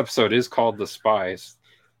Right. mean, this episode is called "The Spies."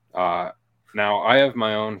 Now I have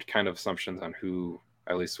my own kind of assumptions on who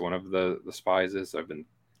at least one of the spies is. I've been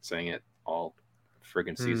saying it all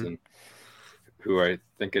friggin' season. Who I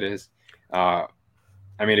think it is. I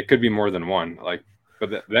mean, it could be more than one. Like, but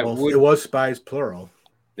that would It was spies plural.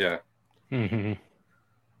 yeah. Mm-hmm.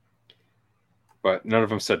 But none of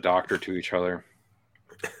them said doctor to each other,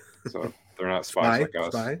 so they're not spies like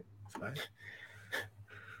us. Spy.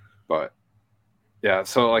 But yeah,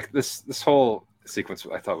 so like this whole sequence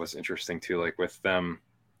I thought was interesting too, like with them,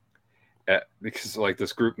 because like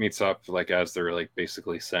this group meets up like as they're like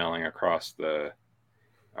basically sailing across the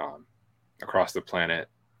planet.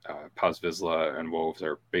 Paz Vizsla and Wolves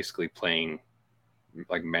are basically playing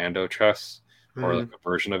like Mando chess or like a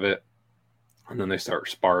version of it, and then they start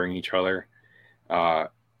sparring each other.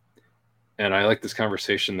 And I like this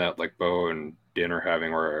conversation that like Bo and Din are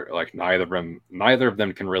having, where like neither of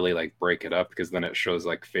them can really like break it up, because then it shows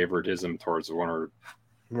like favoritism towards one or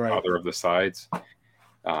other of the sides.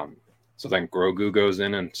 So then Grogu goes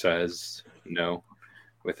in and says no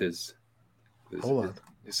with his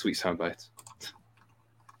sweet sound bites.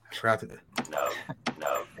 No.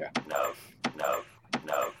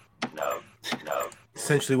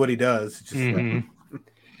 Essentially what he does. Just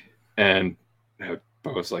And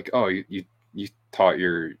Bo's like, "Oh, you taught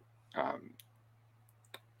your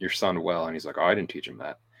son well," and he's like, "Oh, I didn't teach him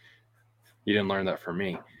that. You didn't learn that from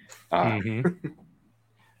me."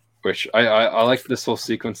 Which I like this whole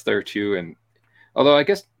sequence there too. And although I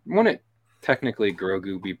guess wouldn't it technically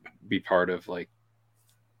Grogu be part of like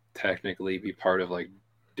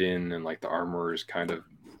Din and like the armorers kind of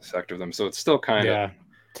sect of them, so it's still kind of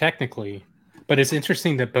technically. But it's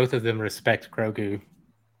interesting that both of them respect Grogu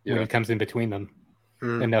when he comes in between them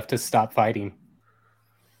enough to stop fighting.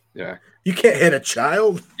 Yeah, you can't hit a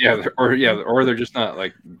child. Or they're just not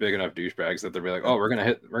like big enough douchebags that they'll be like, "Oh, we're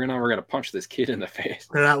gonna punch this kid in the face."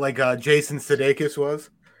 They're not like Jason Sudeikis was,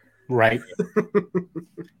 right?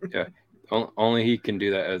 Yeah, only he can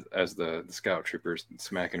do that as the scout troopers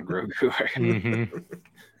smacking Grogu.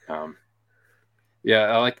 Yeah,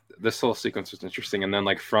 I like this whole sequence was interesting, and then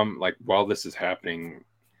like from like while this is happening,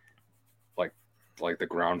 like the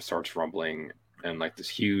ground starts rumbling, and like this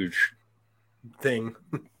huge thing,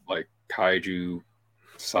 like kaiju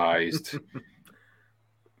sized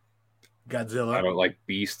Godzilla, I don't like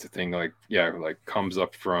beast thing, like comes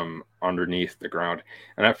up from underneath the ground.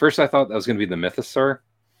 And at first I thought that was gonna be the Mythosaur,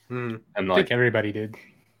 and like I think everybody did.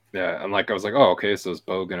 Yeah, and like I was like, oh, okay, so is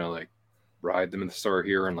Bo gonna like ride the Mythosaur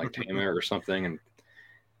here and like tame it or something? And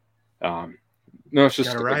no, it's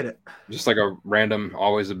just just like a random,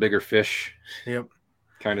 always a bigger fish. Yep.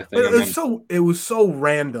 Kind of thing. It was so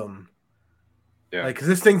random. Yeah. Like, because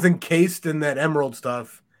this thing's encased in that emerald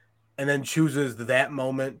stuff, and then chooses that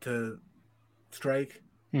moment to strike.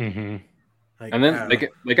 Mm-hmm. Like, and then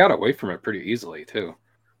they got away from it pretty easily too.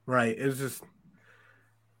 Right. It was just,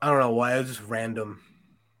 I don't know why, it was just random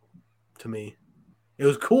to me. It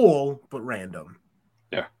was cool, but random.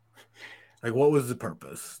 Yeah. Like, what was the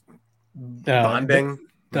purpose? Bonding?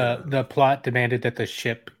 The plot demanded that the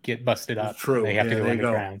ship get busted up. True. They have to go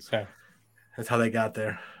underground. So that's how they got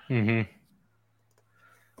there. Mm-hmm.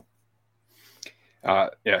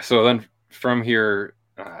 So then from here,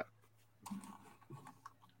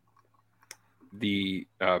 the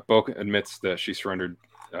Bo admits that she surrendered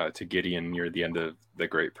to Gideon near the end of the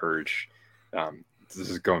Great Purge. This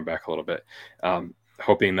is going back a little bit,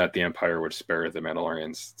 hoping that the Empire would spare the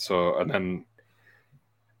Mandalorians. So, and then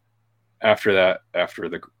after the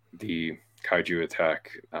kaiju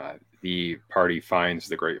attack, the party finds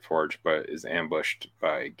the Great Forge, but is ambushed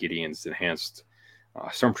by Gideon's enhanced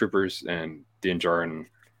stormtroopers, and Din Djarin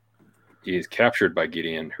is captured by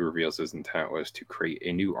Gideon, who reveals his intent was to create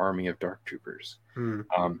a new army of dark troopers.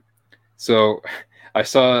 So I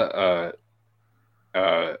saw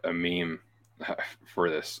a meme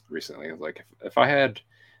for this recently. It was like, if I had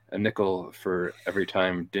a nickel for every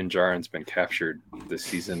time Din Djarin's been captured this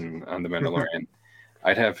season on The Mandalorian,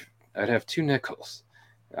 I'd have 2 nickels.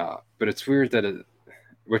 But it's weird that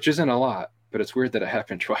which isn't a lot, but it's weird that it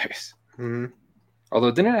happened twice. Mm-hmm.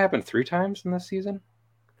 Although, didn't it happen 3 times in this season?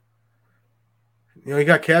 He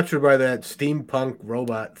got captured by that steampunk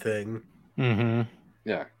robot thing. Mm-hmm.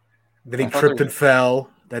 Yeah. Then he tripped and fell.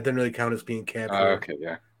 That didn't really count as being captured. Okay,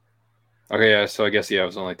 yeah. Okay, yeah. So I guess it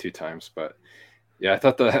was only 2 times, but yeah, I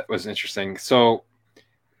thought that was interesting. So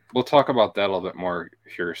we'll talk about that a little bit more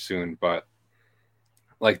here soon. But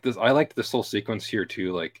like this, I liked this whole sequence here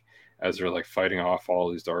too. Like as they're like fighting off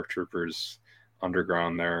all these dark troopers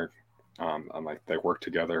underground there, and like they work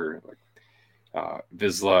together. Like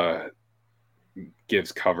Vizsla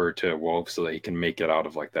gives cover to Wolf so that he can make it out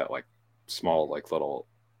of like that like small like little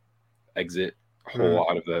exit hole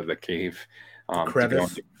out of the cave to go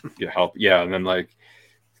and get help. Yeah, and then like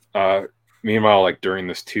meanwhile, like during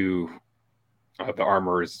this too, the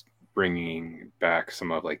armor is bringing back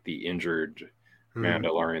some of like the injured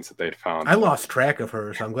Mandalorians that they'd found. I lost track of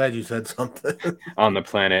her, so I'm glad you said something. On the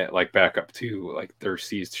planet, like back up to like their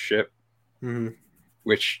seized ship,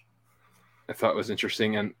 which I thought was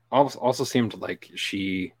interesting, and also seemed like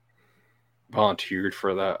she volunteered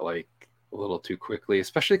for that like a little too quickly,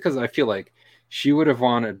 especially because I feel like she would have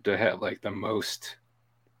wanted to have like the most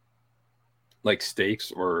like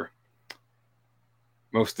stakes or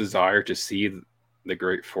most desire to see the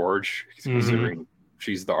Great Forge, considering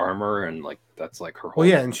she's the armor and like that's like her whole. Well,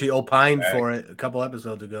 yeah, and she opined for it a couple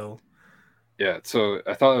episodes ago. Yeah, so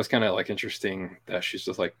I thought it was kind of like interesting that she's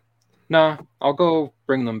just like, nah, I'll go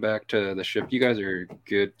bring them back to the ship. You guys are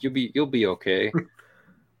good. You'll be okay.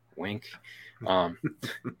 Wink. But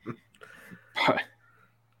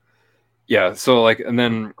yeah, so like, and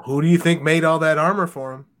then who do you think made all that armor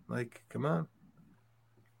for him? Like, come on.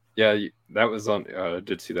 Yeah, that was on. I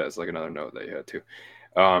did see that as like another note that you had too.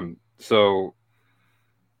 So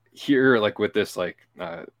here, like with this, like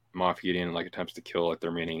Moff Gideon like attempts to kill like the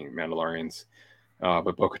remaining Mandalorians,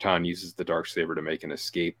 but Bo-Katan uses the Darksaber to make an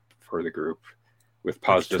escape for the group, with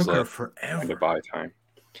Paz just like trying to buy time.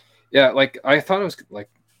 Yeah, like I thought it was like,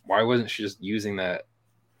 why wasn't she just using that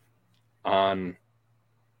on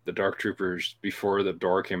the Dark Troopers before the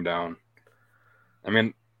door came down? I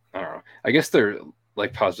mean, I don't know. I guess they're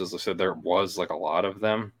like Paz just said, there was like a lot of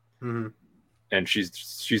them, and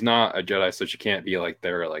she's not a Jedi, so she can't be like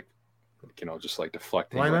there, like just like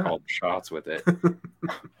deflecting like all the shots with it.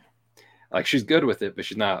 Like she's good with it, but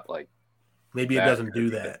she's not like. Maybe it doesn't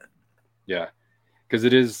do that. Yeah, because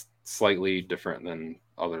it is slightly different than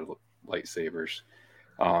other lightsabers.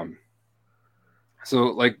 So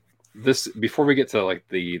like this, before we get to like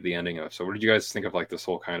the ending of, so what did you guys think of like this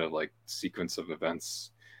whole kind of like sequence of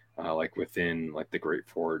events, like within like the Great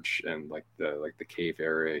Forge and like the cave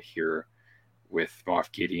area here with Moff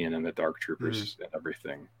Gideon and the Dark Troopers and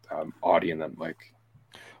everything, Audie and them, like.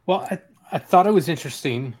 Well, I thought it was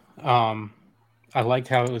interesting. I liked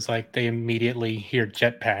how it was like they immediately hear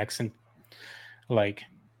jetpacks, and like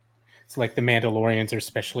it's like the Mandalorians are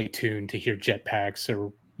specially tuned to hear jetpacks,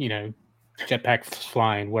 or jetpack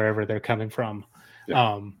flying wherever they're coming from.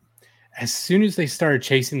 Yeah. As soon as they started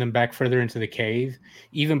chasing them back further into the cave,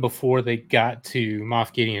 even before they got to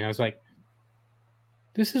Moff Gideon, I was like,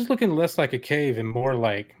 this is looking less like a cave and more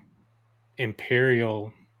like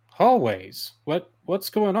Imperial hallways. What's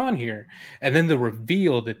going on here? And then the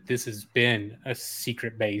reveal that this has been a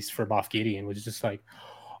secret base for Moff Gideon was just like,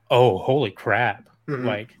 oh, holy crap.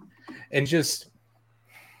 Like, and just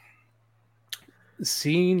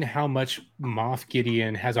seeing how much Moff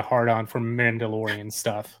Gideon has a hard-on for Mandalorian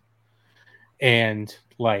stuff, and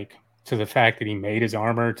like to the fact that he made his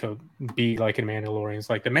armor to be like a Mandalorian. It's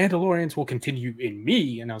like, the Mandalorians will continue in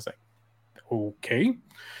me. And I was like, okay.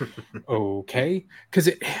 Okay. Because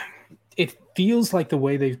it feels like the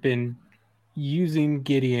way they've been using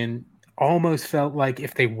Gideon almost felt like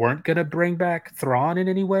if they weren't going to bring back Thrawn in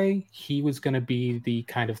any way, he was going to be the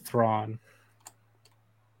kind of Thrawn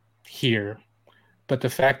here. But the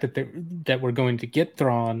fact that we're going to get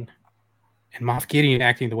Thrawn and Moff Gideon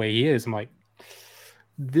acting the way he is, I'm like,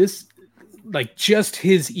 this, like, just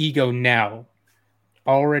his ego now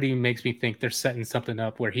already makes me think they're setting something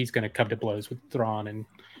up where he's going to come to blows with Thrawn, and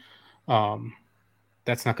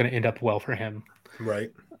that's not going to end up well for him.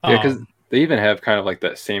 Right. Yeah, because they even have kind of like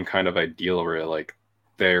that same kind of ideal where like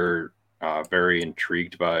they're very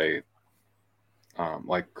intrigued by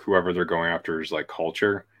like whoever they're going after's like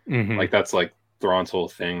culture. Like that's like Thrawn's whole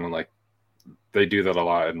thing. Like they do that a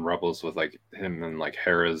lot in Rebels with like him and like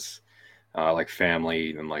Hera's like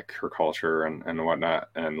family and like her culture and whatnot.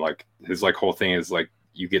 And like his like whole thing is like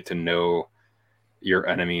you get to know your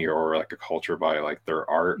enemy or like a culture by like their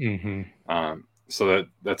art. So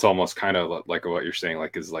that's almost kind of like what you're saying,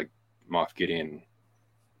 like is like Moff Gideon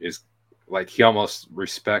is like he almost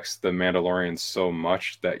respects the Mandalorians so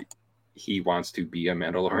much that he wants to be a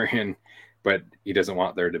Mandalorian, but he doesn't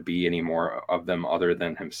want there to be any more of them other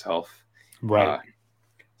than himself. Right.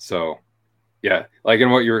 So yeah, like,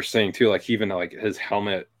 and what you were saying too, like even like his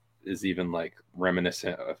helmet is even like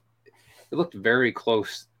reminiscent of, it looked very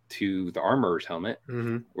close to the armorer's helmet,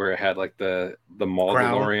 Mm-hmm. where it had like the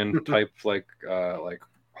Mandalorian type like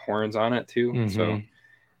horns on it too. Mm-hmm. So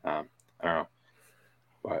I don't know,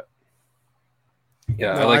 but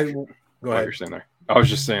yeah, No, I like go what ahead. you're saying there. I was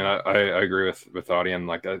just saying I agree with Audion.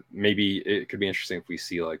 Like maybe it could be interesting if we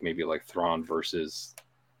see like maybe like Thrawn versus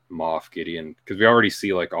Moff Gideon, because we already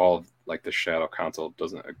see like all of, like the Shadow Council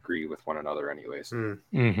doesn't agree with one another anyways.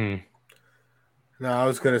 Mm-hmm. No, I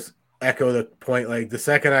was gonna echo the point. Like the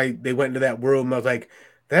second they went into that room, I was like,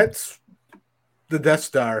 "That's the Death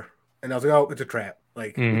Star," and I was like, "Oh, it's a trap!"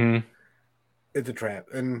 Like it's a trap,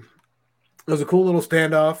 and it was a cool little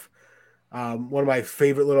standoff. One of my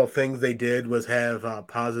favorite little things they did was have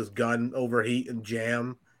Paz's gun overheat and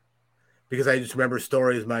jam, because I just remember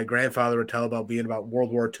stories my grandfather would tell about being about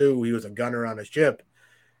World War II. He was a gunner on a ship,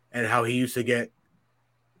 and how he used to get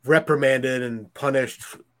reprimanded and punished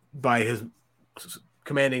by his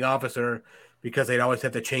commanding officer because they'd always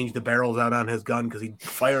have to change the barrels out on his gun because he'd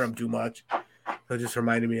fire them too much. So it just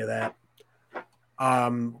reminded me of that.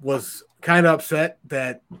 Was kind of upset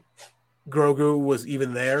that Grogu was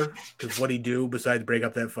even there, because what'd he do besides break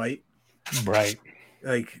up that fight? Right.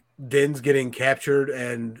 Like Din's getting captured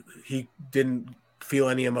and he didn't feel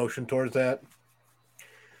any emotion towards that.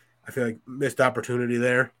 I feel like missed opportunity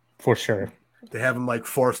there For sure. to have him like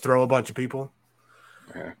force throw a bunch of people.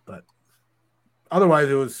 Okay. But otherwise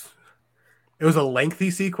it was a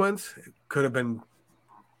lengthy sequence. It could have been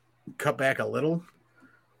cut back a little,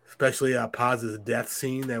 especially Paz's death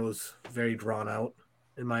scene. That was very drawn out,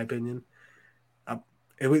 in my opinion.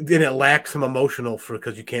 It lacked some emotional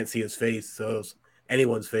because you can't see his face, so it was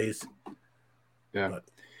anyone's face. Yeah,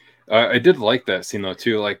 I did like that scene though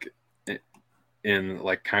too. Like in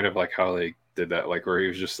like kind of like how they did that, like where he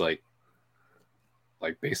was just like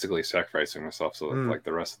basically sacrificing himself so that like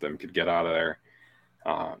the rest of them could get out of there.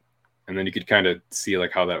 And then you could kind of see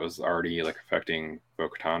like how that was already like affecting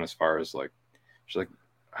Bo-Katan as far as like she's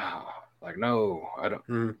like no, I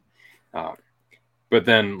don't. But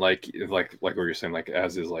then like what you're saying, like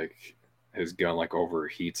as is like his gun like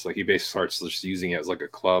overheats, like he basically starts just using it as like a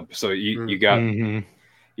club. So you got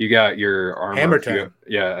you got your armor Hammer Time.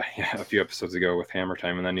 a few episodes ago with Hammer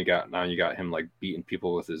Time, and then you got him like beating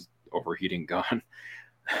people with his overheating gun.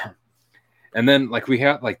 And then like we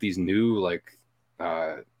had like these new like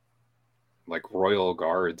royal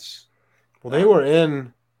guards. Well, they were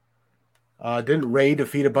in. Didn't Rey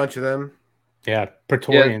defeat a bunch of them? Yeah,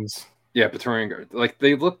 Praetorians. Yeah, Praetorian guards. Like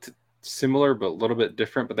they looked similar but a little bit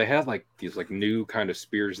different, but they had like these like new kind of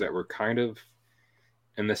spears that were kind of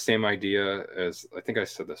in the same idea as, I think I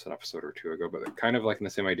said this an episode or two ago, but kind of like in the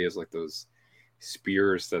same idea as like those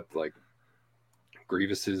spears that like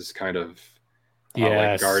Grievous's kind of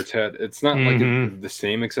like guards had. It's not like the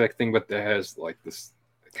same exact thing, but it has like this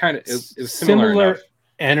kind of it was similar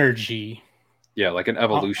energy. Yeah, like an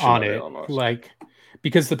evolution on of it almost. Like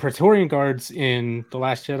because the Praetorian guards in The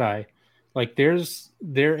Last Jedi, like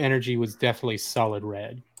their energy was definitely solid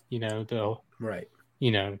red. The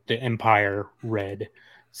Empire red.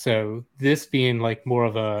 So this being like more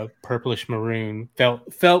of a purplish maroon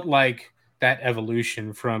felt like that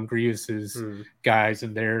evolution from Grievous's guys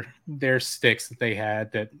and their sticks that they had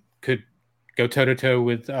that could go toe to toe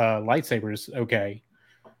with lightsabers. Okay.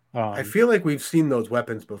 I feel like we've seen those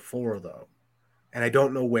weapons before though, and I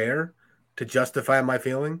don't know where to justify my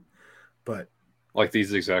feeling, but like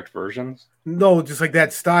these exact versions. No, just like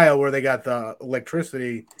that style where they got the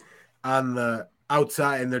electricity on the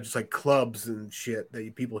outside and they're just like clubs and shit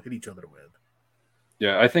that people hit each other with.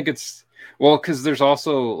 Yeah, I think it's because there's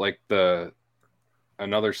also like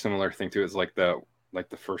another similar thing to it is like the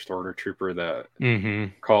First Order trooper that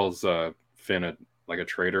calls Finn a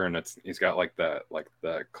traitor, and he's got like that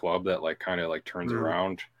club that like kind of like turns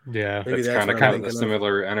around. Yeah, it's kind of the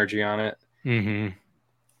similar energy on it.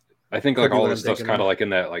 I think like all this stuff's kind of like in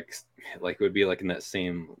that like it would be like in that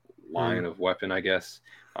same line of weapon, I guess,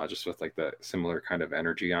 just with like that similar kind of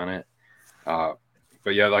energy on it.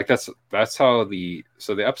 But yeah, like that's how the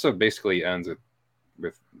episode basically ends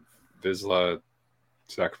with Vizsla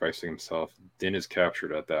sacrificing himself. Din is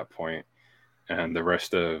captured at that point, and the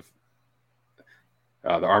rest of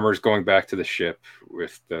the armor is going back to the ship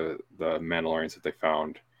with the Mandalorians that they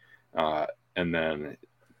found, and then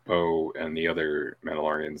Bo and the other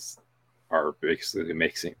Mandalorians are basically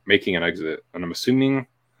making an exit, and I'm assuming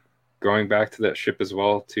going back to that ship as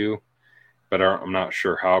well too, but I'm not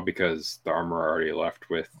sure how because the armor already left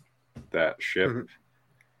with that ship.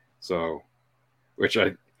 So, which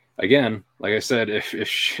again, like I said,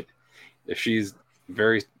 if she's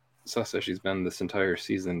very sus as she's been this entire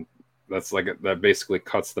season, that basically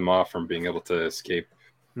cuts them off from being able to escape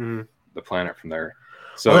the planet from there.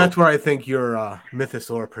 So well, that's where I think your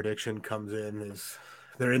Mythosaur prediction comes in. Is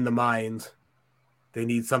they're in the mines, they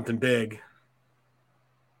need something big.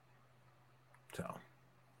 So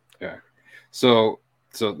yeah. So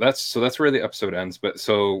that's where the episode ends. But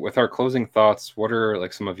so with our closing thoughts, what are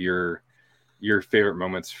like some of your favorite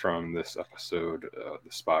moments from this episode,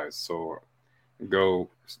 The Spies? So go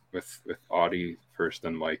with Audie first,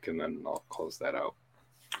 then Mike, and then I'll close that out.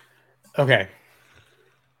 Okay.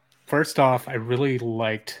 First off, I really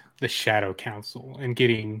liked the Shadow Council and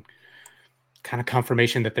getting kind of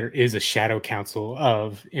confirmation that there is a Shadow Council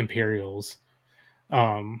of Imperials.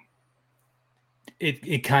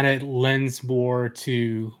 It kind of lends more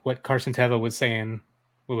to what Carson Teva was saying.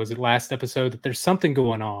 What was it, last episode? That there's something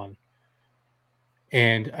going on,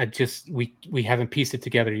 and we haven't pieced it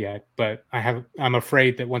together yet. But I'm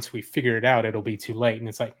afraid that once we figure it out, it'll be too late. And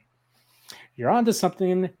it's like, you're onto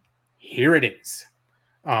something. Here it is.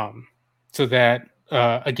 So that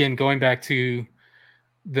again, going back to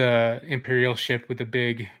the Imperial ship with the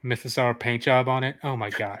big Mythosaur paint job on it. Oh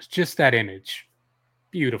my gosh, just that image,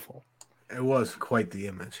 beautiful. it was quite the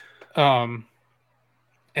image.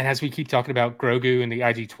 And as we keep talking about Grogu and the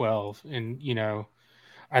IG-12, and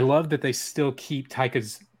I love that they still keep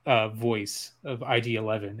Taika's voice of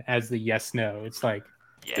IG-11 as the yes/no. It's like,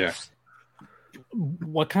 yes.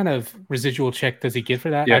 What kind of residual check does he get for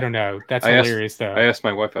that? Yeah. I don't know. That's hilarious, though. I asked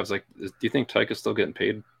my wife. I was like, "Do you think Taika's still getting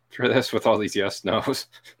paid for this with all these yes nos?"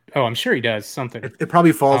 Oh, I'm sure he does something. It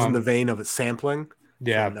probably falls in the vein of a sampling.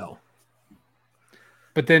 Yeah. So no.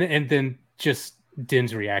 But then just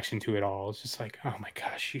Din's reaction to it all is just like, oh my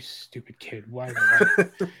gosh, you stupid kid. Why?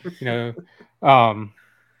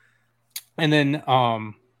 And then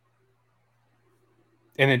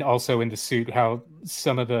also in the suit, how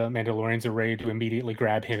some of the Mandalorians are ready to immediately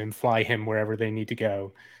grab him and fly him wherever they need to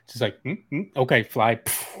go. It's just like, okay, fly.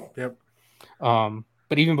 Yep.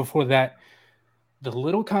 But even before that, the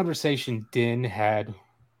little conversation Din had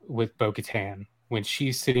with Bo-Katan when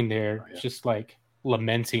she's sitting there just like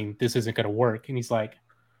lamenting this isn't going to work. And he's like,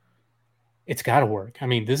 it's got to work. I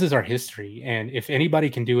mean, this is our history. And if anybody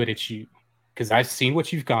can do it, it's you. Because I've seen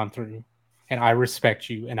what you've gone through. And I respect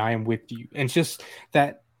you and I am with you. And just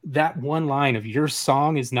that one line of your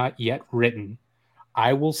song is not yet written.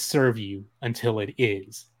 I will serve you until it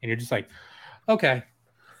is. And you're just like, okay.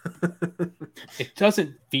 It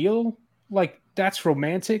doesn't feel like that's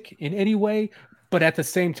romantic in any way, but at the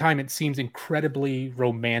same time, it seems incredibly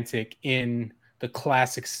romantic in the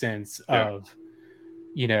classic sense of,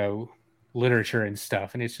 literature and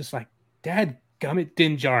stuff. And it's just like, Dad gummit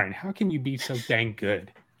Din Djarin, how can you be so dang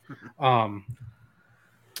good? And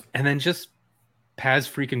then just Paz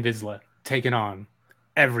freaking Vizsla taking on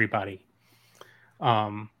everybody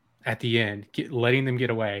at the end, letting them get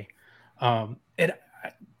away. And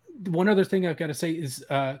one other thing I've got to say is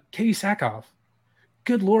Katie Sackhoff.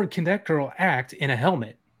 Good Lord, can that girl act in a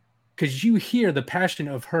helmet? Because you hear the passion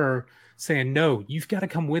of her saying, no, you've got to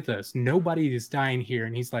come with us. Nobody is dying here.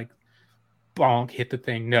 And he's like, bonk, hit the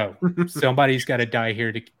thing. No, somebody's got to die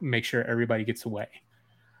here to make sure everybody gets away.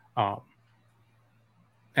 And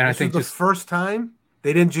this I think was the first time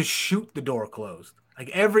they didn't just shoot the door closed. Like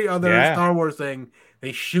every other Star Wars thing,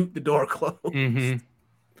 they shoot the door closed. Mm-hmm.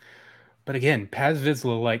 But again, Paz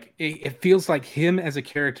Vizsla, like it feels like him as a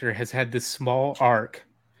character has had this small arc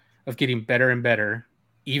of getting better and better,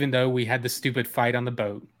 even though we had the stupid fight on the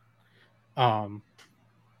boat.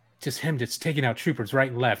 Just him just taking out troopers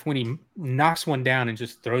right and left when he knocks one down and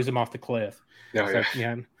just throws him off the cliff.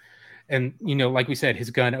 And like we said,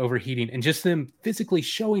 his gun overheating and just them physically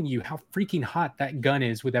showing you how freaking hot that gun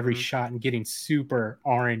is with every shot and getting super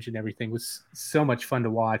orange and everything was so much fun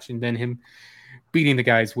to watch. And then him beating the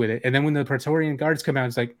guys with it. And then when the Praetorian guards come out,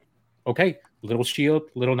 it's like, okay, little shield,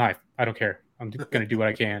 little knife. I don't care. I'm going to do what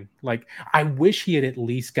I can. Like, I wish he had at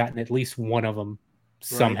least gotten at least one of them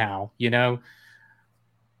somehow,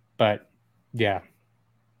 But yeah,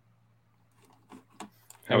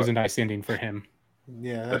 that was a nice ending for him.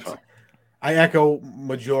 Yeah, I echo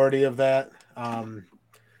majority of that.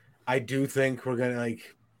 I do think we're gonna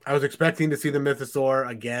I was expecting to see the Mythosaur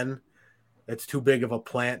again. It's too big of a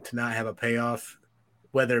plant to not have a payoff,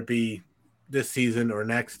 whether it be this season or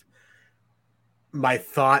next. My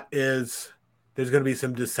thought is there's going to be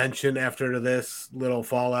some dissension after this little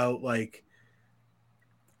fallout.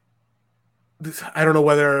 I don't know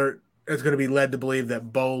whether it's going to be led to believe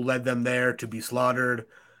that Bo led them there to be slaughtered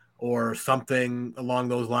or something along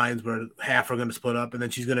those lines where half are going to split up and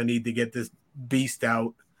then she's going to need to get this beast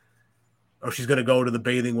out, or she's going to go to the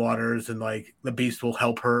bathing waters and the beast will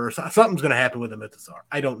help her, or something's going to happen with the Mythosaur.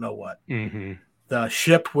 I don't know what. Mm-hmm. The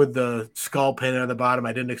ship with the skull painted on the bottom,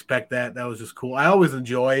 I didn't expect that. That was just cool. I always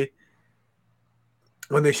enjoy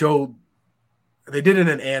when they did it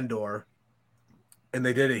in Andor, and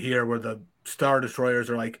they did it here where the Star Destroyers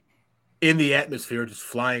are like in the atmosphere, just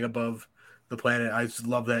flying above the planet. I just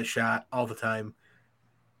love that shot all the time.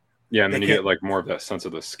 Yeah, and then you get like more of that sense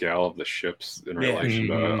of the scale of the ships in relation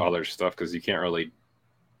to other stuff, because you can't really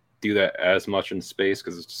do that as much in space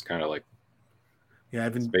because it's just kind of like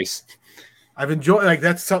space. I've enjoyed, like,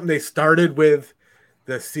 that's something they started with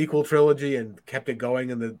the sequel trilogy and kept it going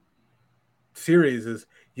in the series, is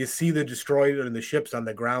you see the destroyer and the ships on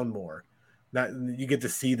the ground more. You get to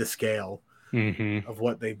see the scale of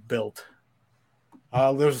what they built.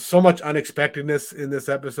 There's so much unexpectedness in this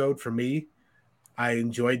episode for me. I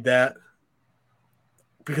enjoyed that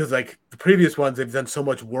because, like, the previous ones, they've done so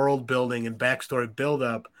much world building and backstory build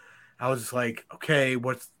up. I was just like, okay,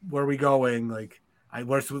 where are we going? Like,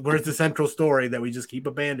 where's the central story that we just keep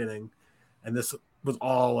abandoning? And this was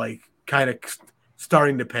all like kind of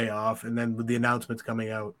starting to pay off. And then with the announcements coming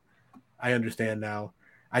out, I understand now.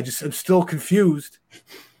 I'm still confused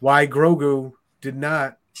why Grogu did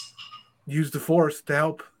not use the Force to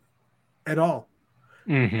help at all,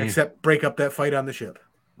 except break up that fight on the ship.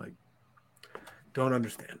 Like, don't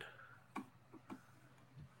understand.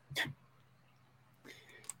 Do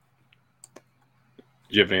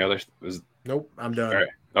you have any others? Nope, I'm done. All right.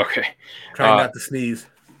 Okay. Trying not to sneeze.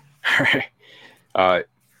 All right.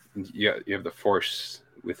 You have the Force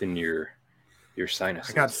within your sinuses.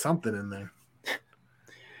 I got something in there.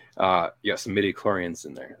 You got some midi-chlorians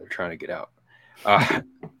in there. They're trying to get out.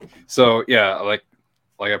 So yeah, like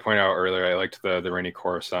I pointed out earlier, I liked the Rainy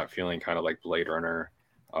Coruscant feeling, kind of like Blade Runner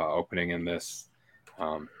opening in this.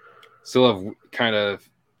 Still have kind of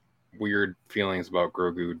weird feelings about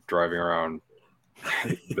Grogu driving around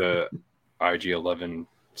the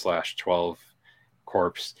IG-11/12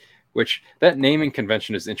 corpse, which that naming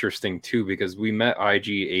convention is interesting too, because we met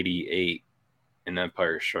IG-88 in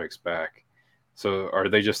Empire Strikes Back. So are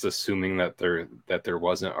they just assuming that there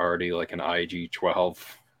wasn't already like an IG-12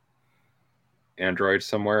 android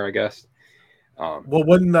somewhere, I guess? Well,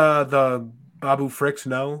 wouldn't the Babu Fricks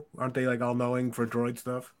know? Aren't they like all knowing for droid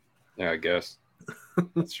stuff? Yeah, I guess.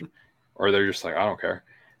 Or they're just like, I don't care.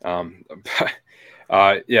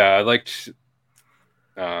 But yeah, I liked.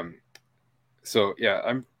 So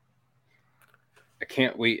yeah, I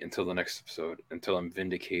can't wait until the next episode until I'm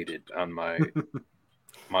vindicated on my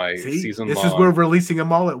season. This is where releasing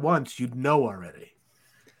them all at once. You'd know already.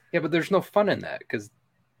 Yeah, but there's no fun in that, because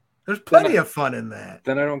there's plenty of fun in that.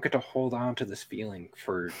 Then I don't get to hold on to this feeling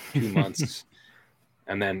for 2 months,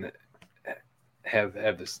 and then have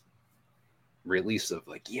this release of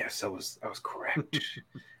like, yes, I was correct.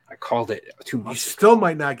 I called it 2 months. You still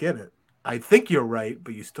might not get it. I think you're right,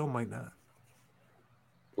 but you still might not.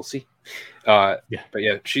 We'll see. But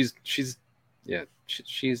yeah, she's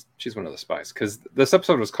one of the spies, because this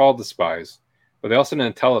episode was called The Spies, but they also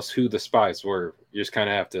didn't tell us who the spies were. You just kind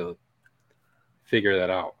of have to figure that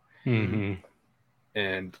out.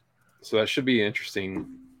 And so that should be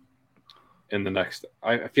interesting in the next.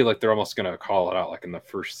 I feel like they're almost going to call it out like in the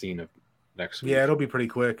first scene of next week. Yeah, it'll be pretty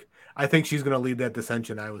quick. I think she's going to lead that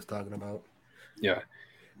dissension I was talking about. Yeah.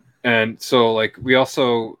 And so, like, we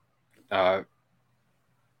also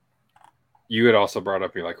you had also brought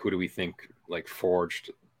up, you're like, who do we think like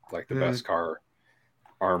forged like the best car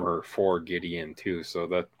armor for Gideon too? So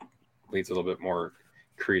that leads a little bit more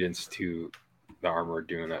credence to the armor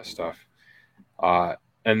doing that stuff.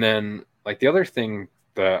 And then like the other thing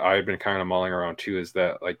that I've been kind of mulling around too is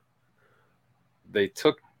that like they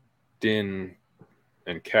took Din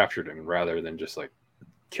and captured him rather than just like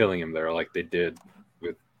killing him there like they did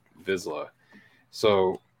with Vizsla.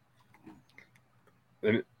 So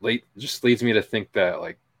then it just leads me to think that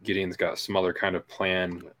like Gideon's got some other kind of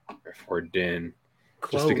plan for Din,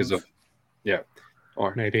 just because of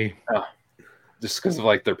or maybe just because of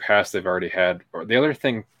like their past they've already had. Or the other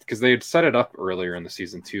thing, because they had set it up earlier in the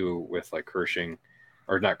season 2 with like Pershing,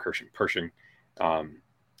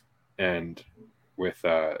 and with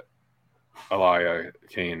Elia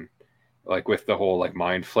Kane, like with the whole like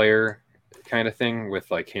mind flayer kind of thing, with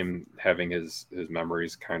like him having his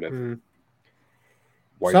memories kind of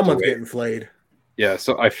someone's getting flayed. Yeah,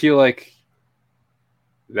 so I feel like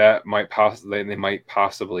that they might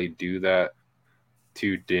possibly do that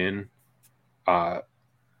to Din, and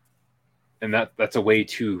that's a way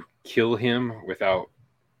to kill him without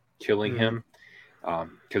killing him,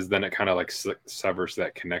 because then it kind of like severs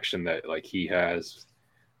that connection that like he has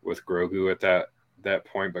with Grogu at that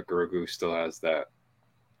point, but Grogu still has that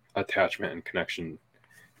attachment and connection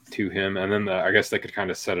to him, and then I guess they could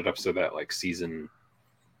kind of set it up so that like season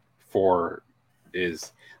 4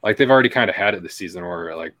 is like they've already kind of had it this season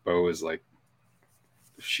where like Bo is like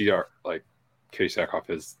like Katie Sackhoff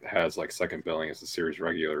has like second billing as a series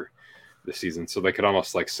regular this season, so they could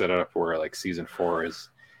almost like set it up where like season 4 is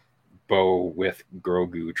Bo with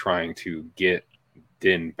Grogu trying to get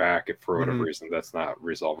Din back if for whatever reason that's not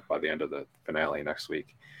resolved by the end of the finale next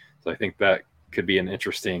week. So I think that could be an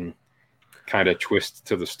interesting kind of twist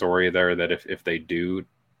to the story there, that if they do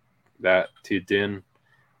that to Din,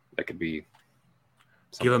 that could be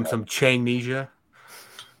give him some Changnesia.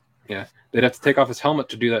 Yeah, they'd have to take off his helmet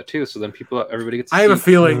to do that too. So then everybody gets. I have a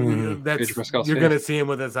feeling that Pedro Pascal's you're face. going to see him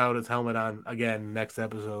without his helmet on again next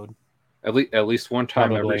episode. At least one time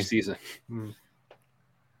Probably. every season.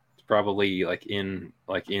 It's probably like in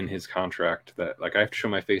his contract that like I have to show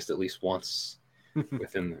my face at least once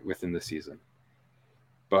within the season.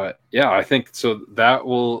 But yeah, I think so. That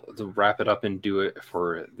will wrap it up and do it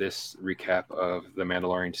for this recap of The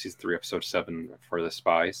Mandalorian season 3, episode 7 for the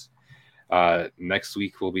Spies. Next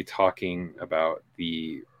week we'll be talking about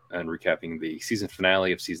and recapping the season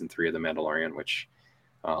finale of season 3 of The Mandalorian, which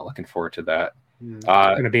looking forward to that. It's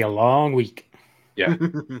going to be a long week. Yeah,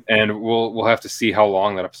 and we'll have to see how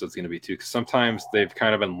long that episode's going to be too, because sometimes they've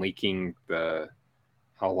kind of been leaking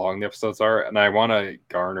how long the episodes are, and I want to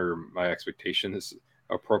garner my expectations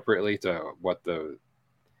appropriately to what the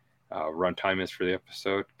runtime is for the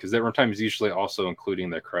episode, because that runtime is usually also including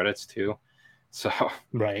the credits too. So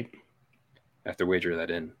right, I have to wager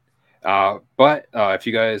that in. But if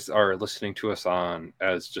you guys are listening to us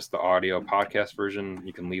as just the audio podcast version,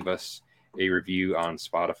 you can leave us a review on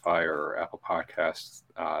Spotify or Apple Podcasts.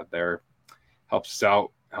 There helps us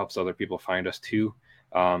out, helps other people find us too.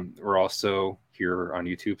 We're also here on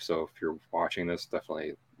YouTube, so if you're watching this,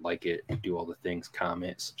 definitely like it, do all the things,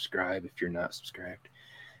 comment, subscribe if you're not subscribed.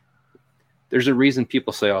 There's a reason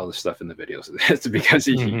people say all this stuff in the videos. It's because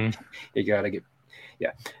you gotta get,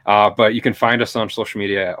 but you can find us on social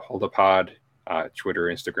media at HoldAPod, Twitter,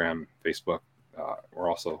 Instagram, Facebook. We're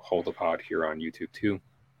also HoldAPod here on YouTube too.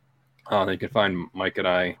 You can find Mike and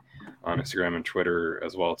I on Instagram and Twitter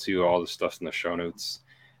as well too. All the stuff's in the show notes.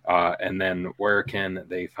 And then where can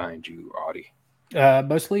they find you, Audie?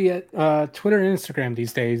 Mostly at Twitter and Instagram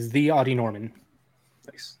these days, the Audie Norman.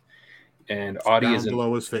 Nice. And Audie is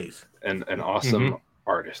below his face. An awesome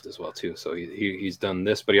artist as well too. So he's done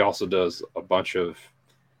this, but he also does a bunch of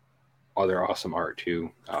other awesome art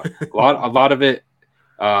too. A lot of it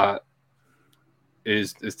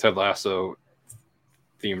is Ted Lasso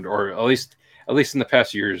themed, or at least in the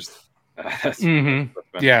past years. That's been,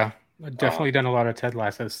 yeah, I've definitely done a lot of Ted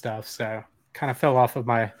Lasso stuff. So kind of fell off of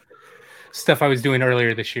my stuff I was doing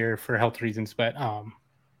earlier this year for health reasons, but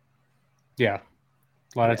yeah,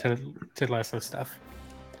 a lot of Ted Lasso stuff.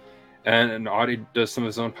 And Audie does some of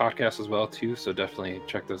his own podcasts as well too, so definitely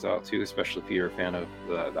check those out too, especially if you're a fan of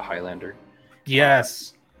the Highlander.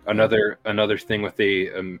 Yes. Another thing with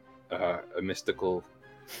a mystical.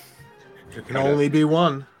 There can only be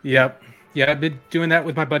one. Yep. Yeah, I've been doing that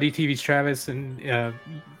with my buddy TV's Travis, and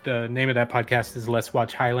the name of that podcast is Let's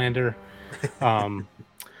Watch Highlander.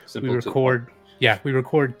 We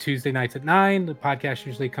record Tuesday nights at 9. The podcast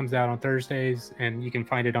usually comes out on Thursdays, and you can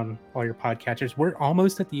find it on all your podcatchers. We're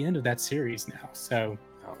almost at the end of that series now, so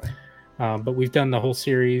but we've done the whole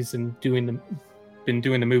series and been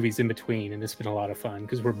doing the movies in between, and it's been a lot of fun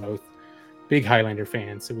because we're both big Highlander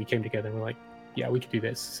fans. So we came together and we're like, yeah, we could do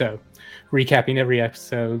this. So recapping every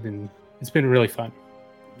episode, and it's been really fun.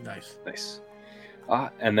 Nice.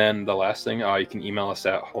 And then the last thing, you can email us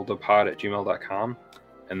at holdapod@gmail.com.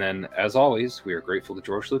 And then, as always, we are grateful to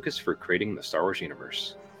George Lucas for creating the Star Wars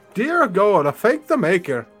universe. Dear God, thank the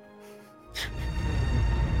maker.